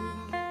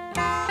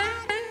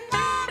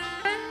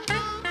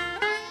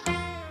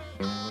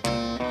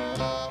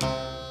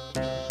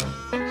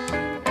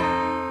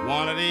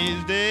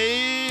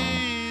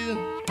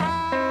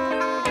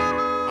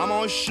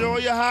 Show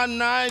you how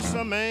nice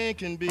a man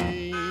can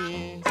be.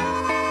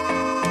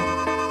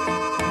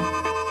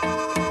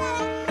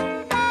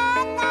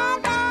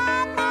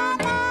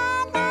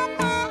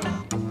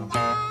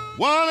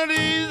 One of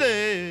these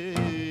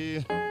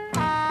days,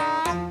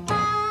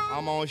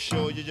 I'm gonna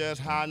show you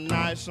just how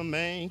nice a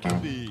man can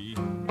be.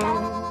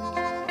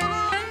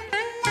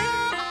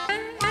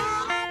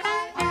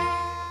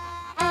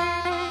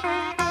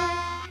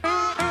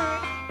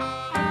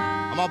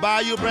 I'm gonna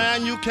buy you a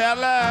brand new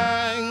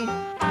Cadillac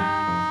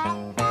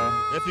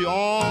if you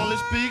only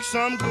speak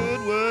some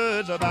good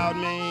words about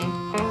me.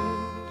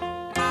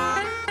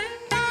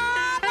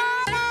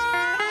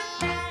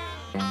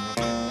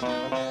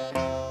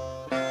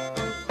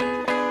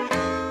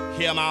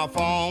 Hear my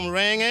phone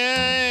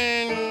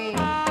ringing,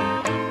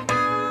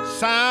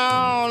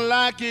 sound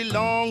like a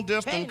long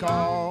distance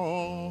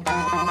call.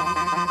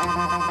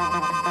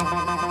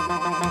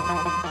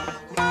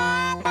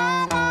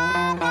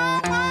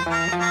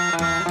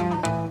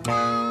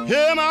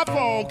 Hear my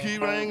phone keep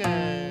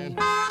ringing,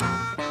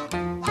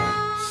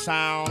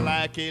 sound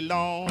like a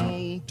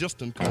long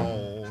distance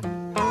call.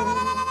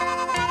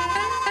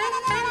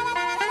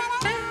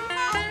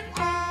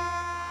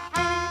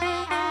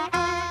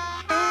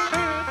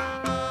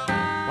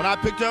 When I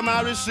picked up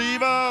my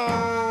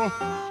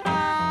receiver,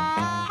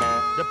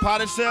 the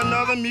party said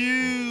another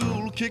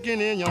mule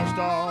kicking in your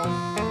stall.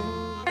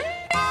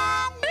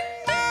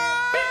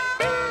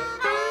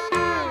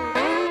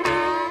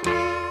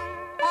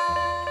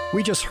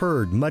 We just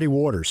heard Muddy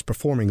Waters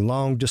performing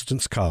Long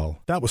Distance Call.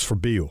 That was for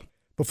Bill.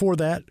 Before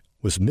that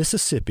was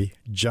Mississippi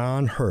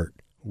John Hurt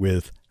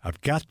with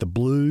I've Got the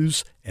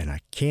Blues and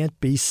I Can't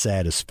Be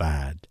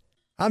Satisfied.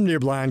 I'm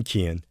Nearblind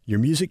Ken, your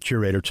music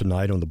curator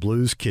tonight on the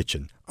Blues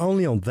Kitchen,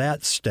 only on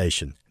that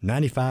station,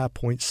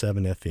 95.7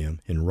 FM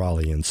in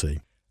Raleigh,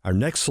 NC. Our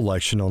next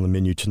selection on the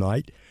menu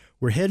tonight,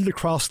 we're headed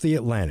across the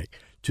Atlantic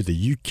to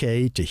the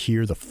UK to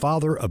hear the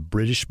father of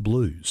British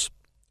blues.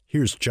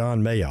 Here's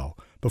John Mayall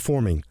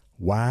performing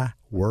Why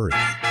Worry?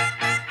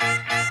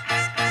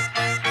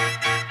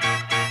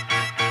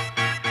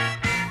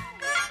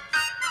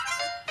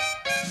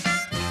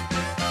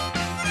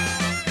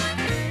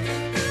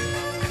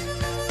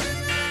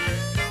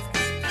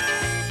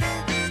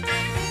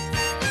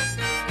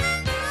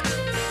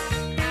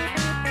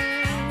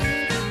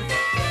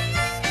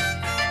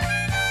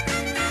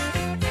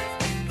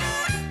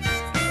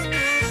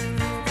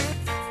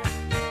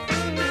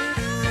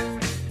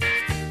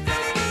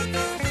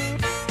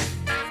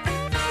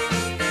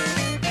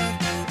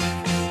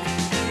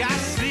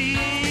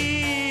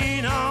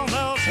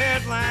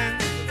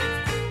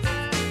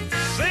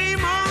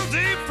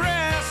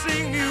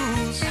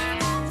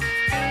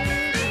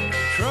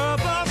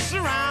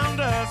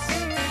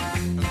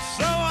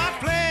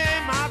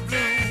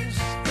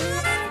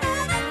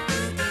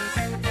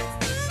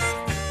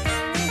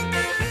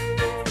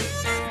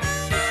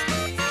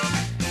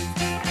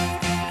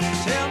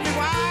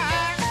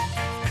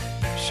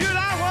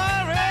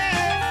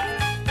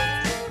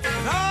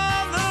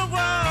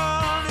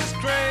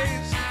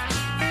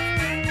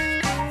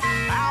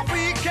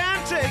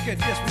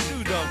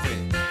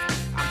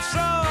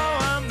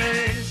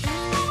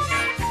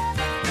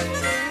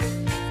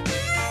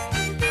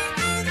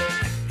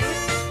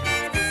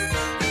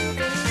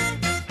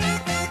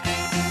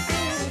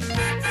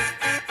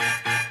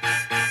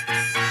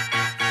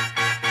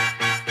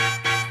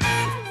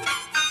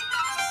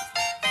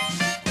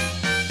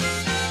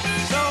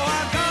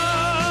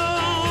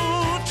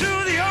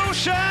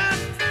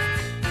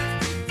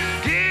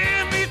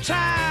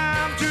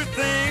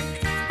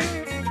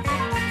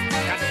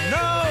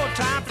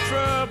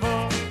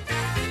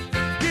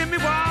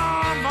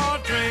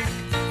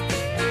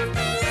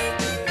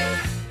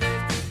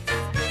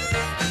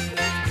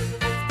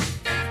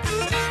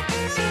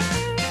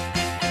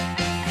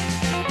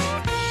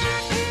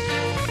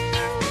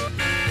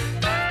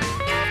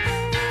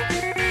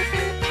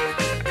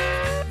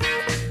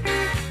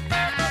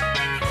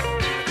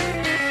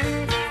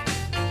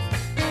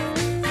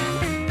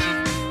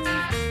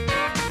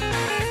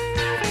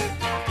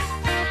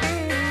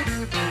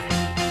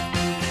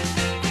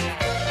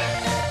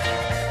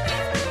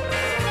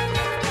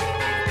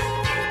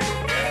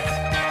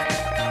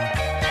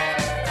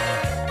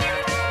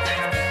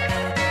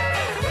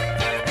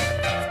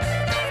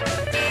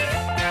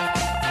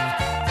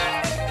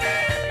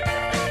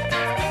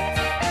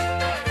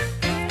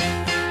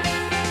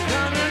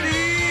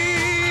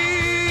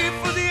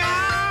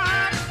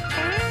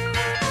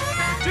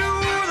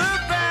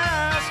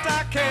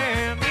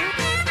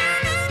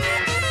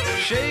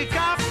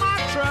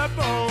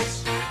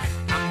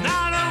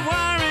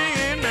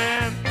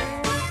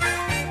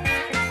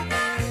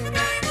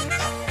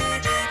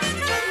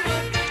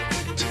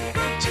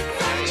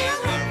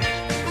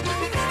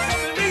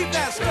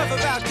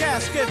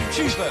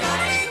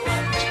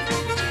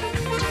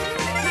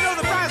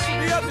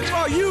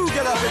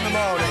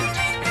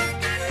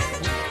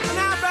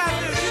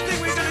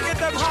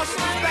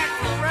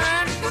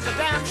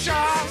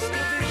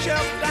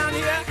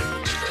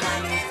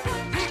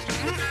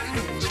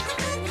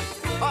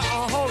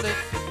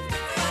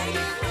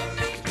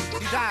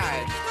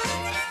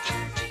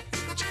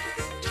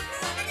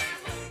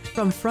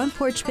 From front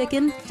porch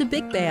pickin' to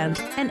big band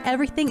and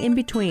everything in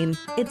between,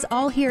 it's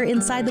all here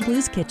inside the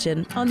Blues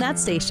Kitchen on that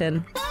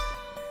station.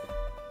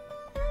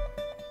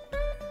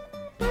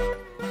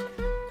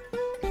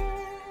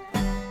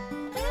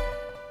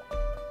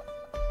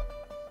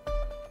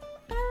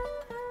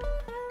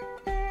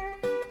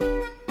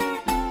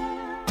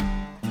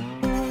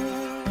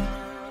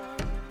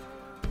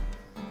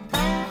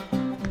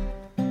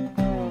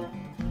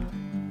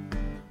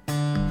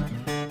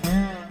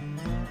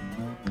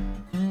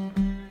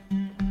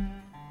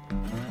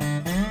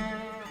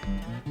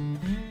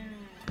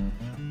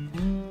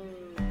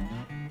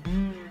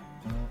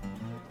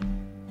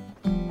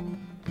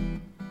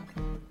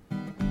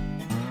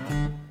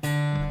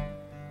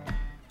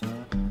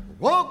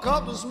 Woke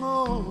up this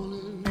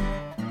morning,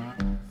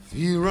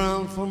 feel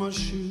around for my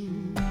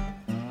shoe.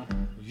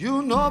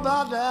 You know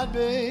about that,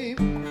 babe.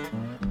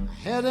 I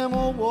had them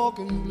old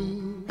walking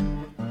blues.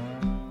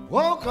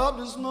 Woke up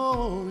this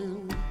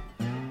morning,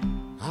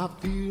 I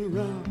feel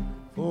around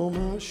for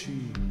my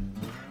shoe.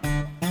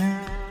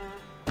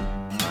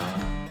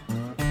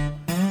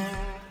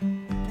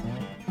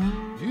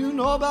 You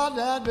know about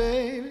that,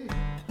 baby.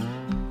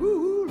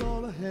 Ooh,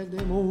 Lord, I had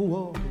them old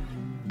walking.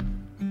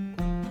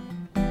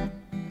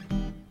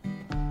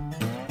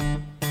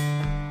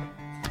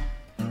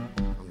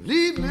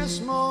 Leaving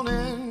this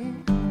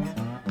morning,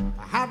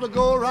 I have to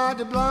go ride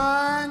the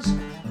blinds.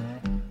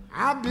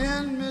 I've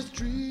been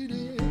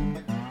mistreated,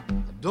 I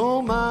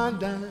don't mind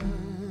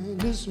dying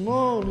this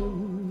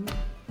morning.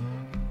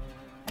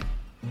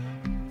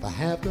 If I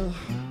have to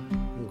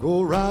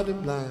go ride the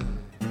blinds.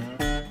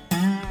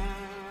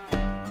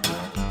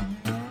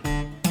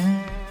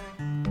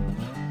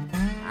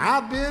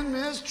 I've been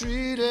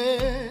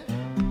mistreated,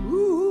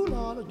 ooh,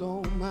 Lord, I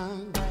don't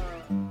mind.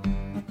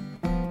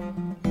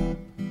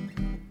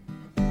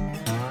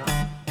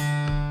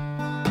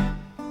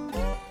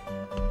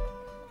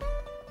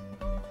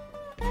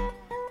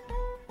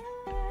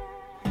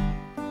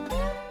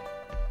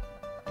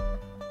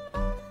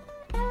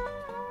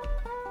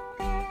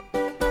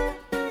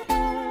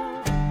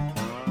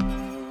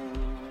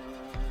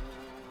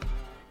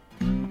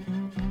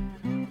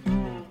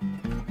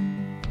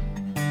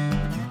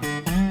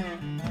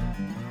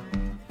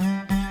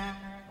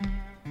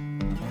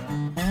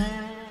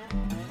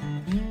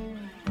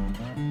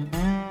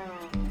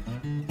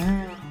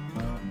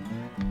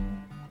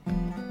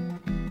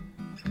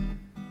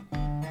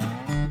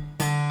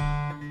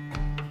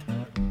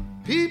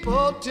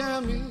 People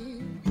tell me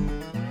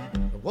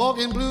the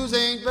walking blues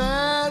ain't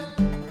bad.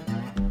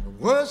 The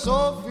worst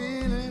old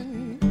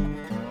feeling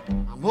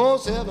I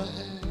most ever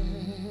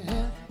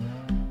had.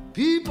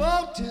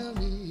 People tell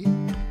me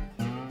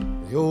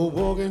the old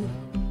walking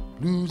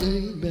blues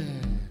ain't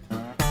bad.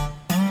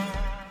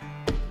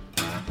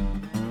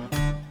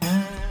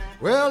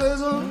 Well,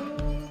 there's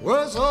a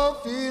worst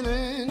old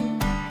feeling,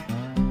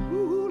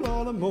 ooh,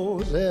 Lord, I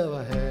most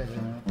ever had.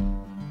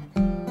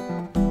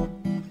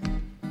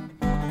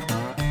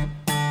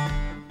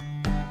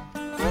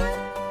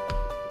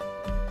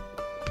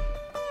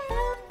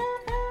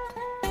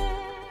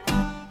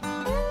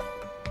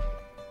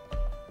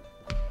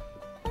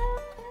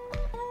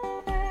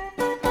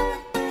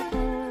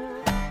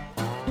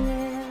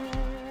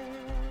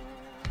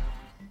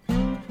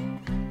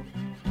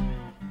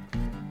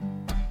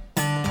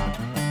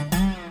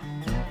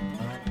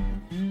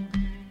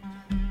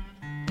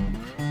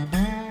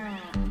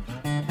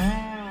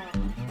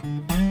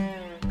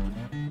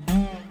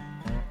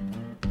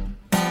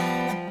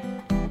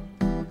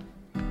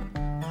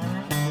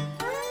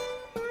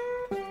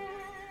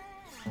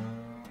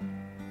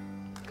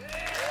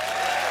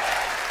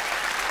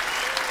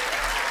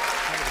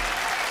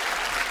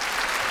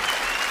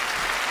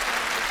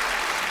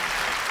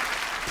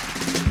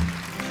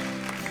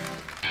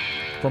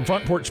 From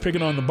Front Porch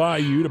Picking on the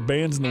Bayou to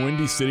bands in the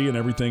Windy City and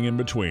everything in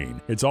between.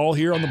 It's all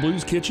here on the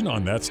Blues Kitchen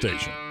on that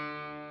station.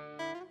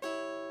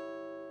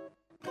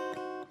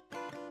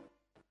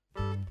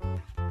 I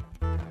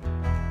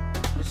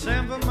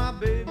sang for my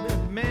baby,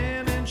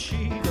 man, and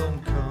she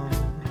don't come.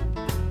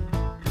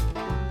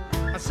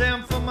 I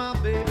sang for my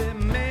baby,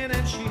 man,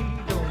 and she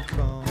don't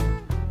come.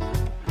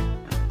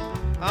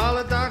 All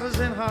the doctors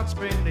in Hot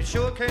Spring, they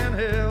sure can't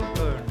help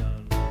her none.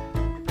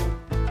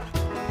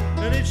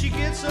 And if she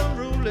gets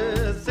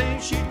unruly,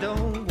 think she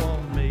don't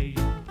want me.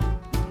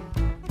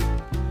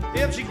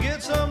 If she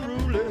gets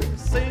unruly,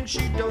 think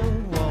she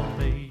don't want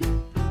me.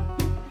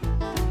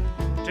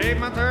 Take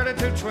my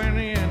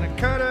 32-20 and I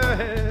cut her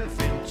half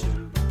in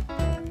two.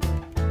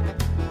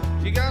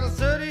 She got a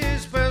 38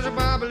 special,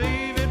 but I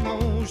believe it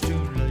most too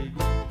late.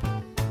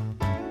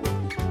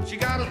 She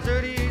got a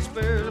 38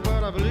 special,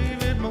 but I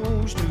believe it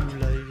most too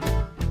late.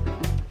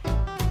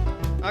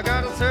 I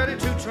got a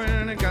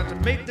 32-20, got to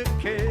make the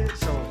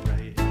kids alright.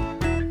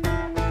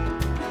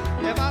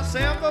 If I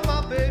send for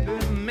my baby,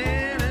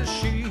 man, and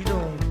she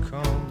don't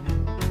come.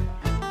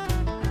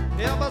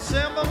 If I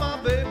send for my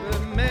baby,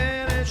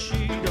 man, and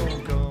she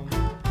don't come.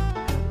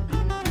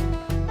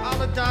 All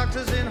the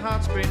doctors in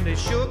Hot Spring, they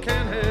sure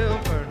can't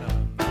help her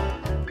none.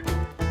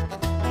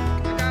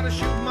 I gotta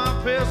shoot my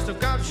pistol,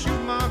 gotta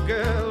shoot my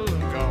girl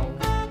and go.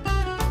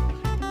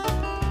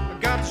 I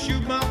gotta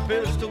shoot my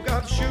pistol,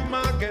 gotta shoot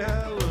my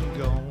girl and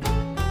go.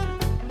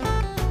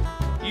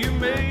 You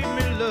made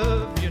me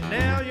love you,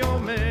 now your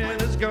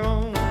man is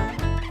gone.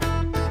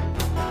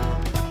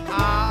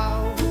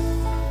 Oh,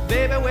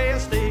 baby, where you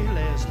stayed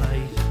last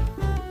night?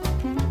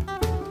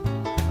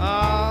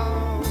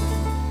 Oh,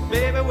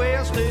 baby, where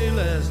you stayed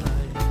last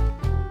night?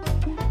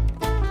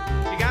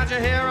 You got your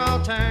hair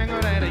all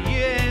tangled and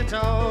you ain't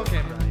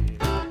talking right.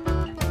 I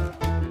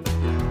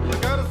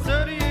got a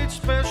 38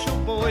 special,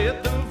 boy, you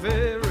do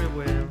very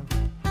well.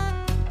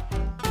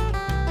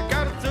 I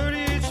got a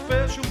 38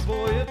 special,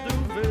 boy, you do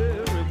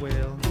very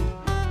well.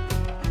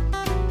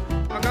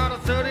 I got a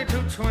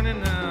 32-20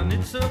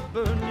 it's a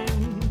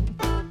burning.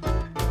 If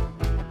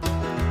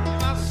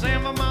I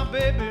send for my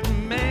baby,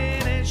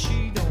 man, and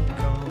she don't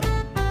come.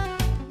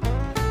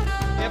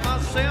 If I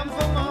send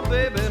for my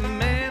baby,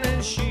 man,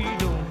 and she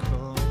don't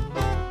come.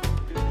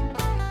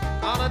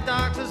 All the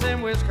doctors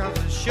in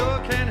Wisconsin sure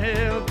can't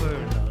help her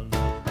none.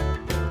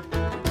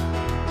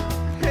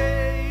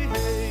 Hey,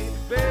 hey,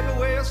 baby,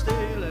 where you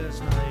stay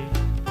last night?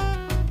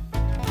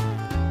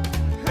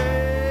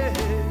 Hey,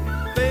 hey,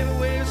 baby,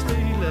 where you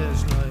stay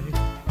last night?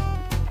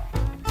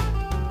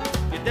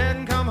 You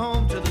didn't come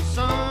home till the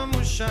sun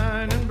was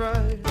shining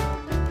bright.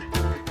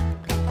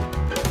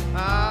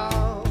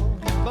 Oh,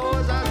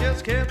 boys, I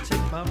just can't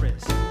take my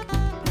rest.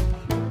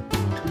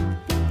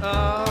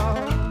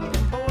 Oh,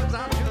 boys,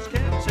 I just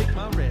can't take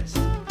my rest.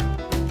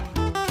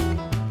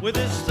 With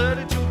this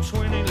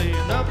 3220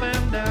 laying up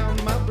and down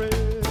my breast.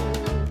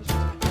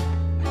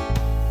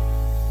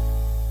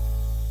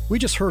 We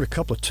just heard a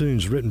couple of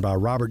tunes written by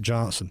Robert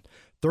Johnson.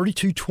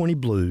 3220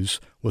 Blues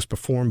was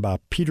performed by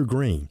Peter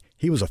Green.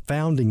 He was a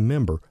founding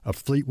member of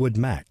Fleetwood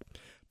Mac.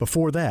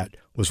 Before that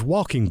was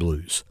Walking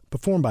Blues,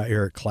 performed by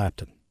Eric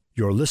Clapton.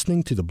 You're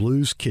listening to the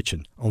Blues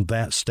Kitchen on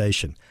that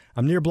station.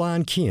 I'm Near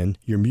Blind Ken,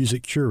 your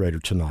music curator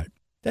tonight.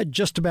 That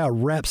just about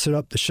wraps it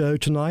up the show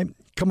tonight.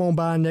 Come on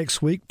by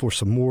next week for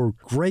some more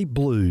great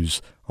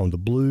blues on the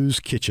Blues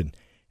Kitchen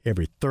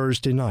every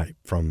Thursday night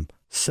from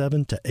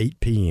 7 to 8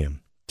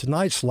 p.m.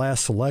 Tonight's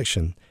last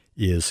selection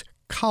is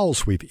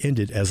 'Cause We've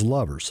Ended as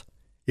Lovers.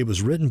 It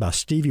was written by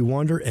Stevie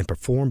Wonder and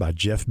performed by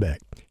Jeff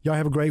Beck. Y'all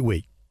have a great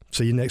week.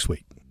 See you next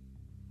week.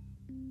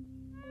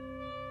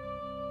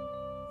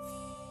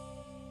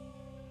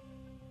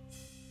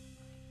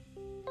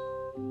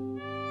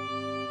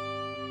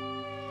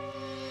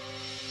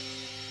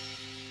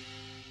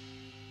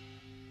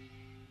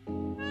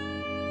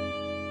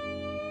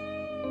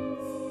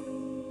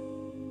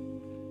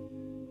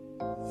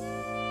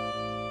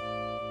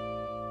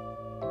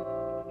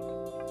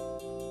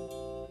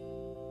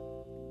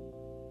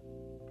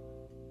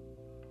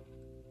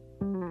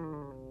 Mm-hmm.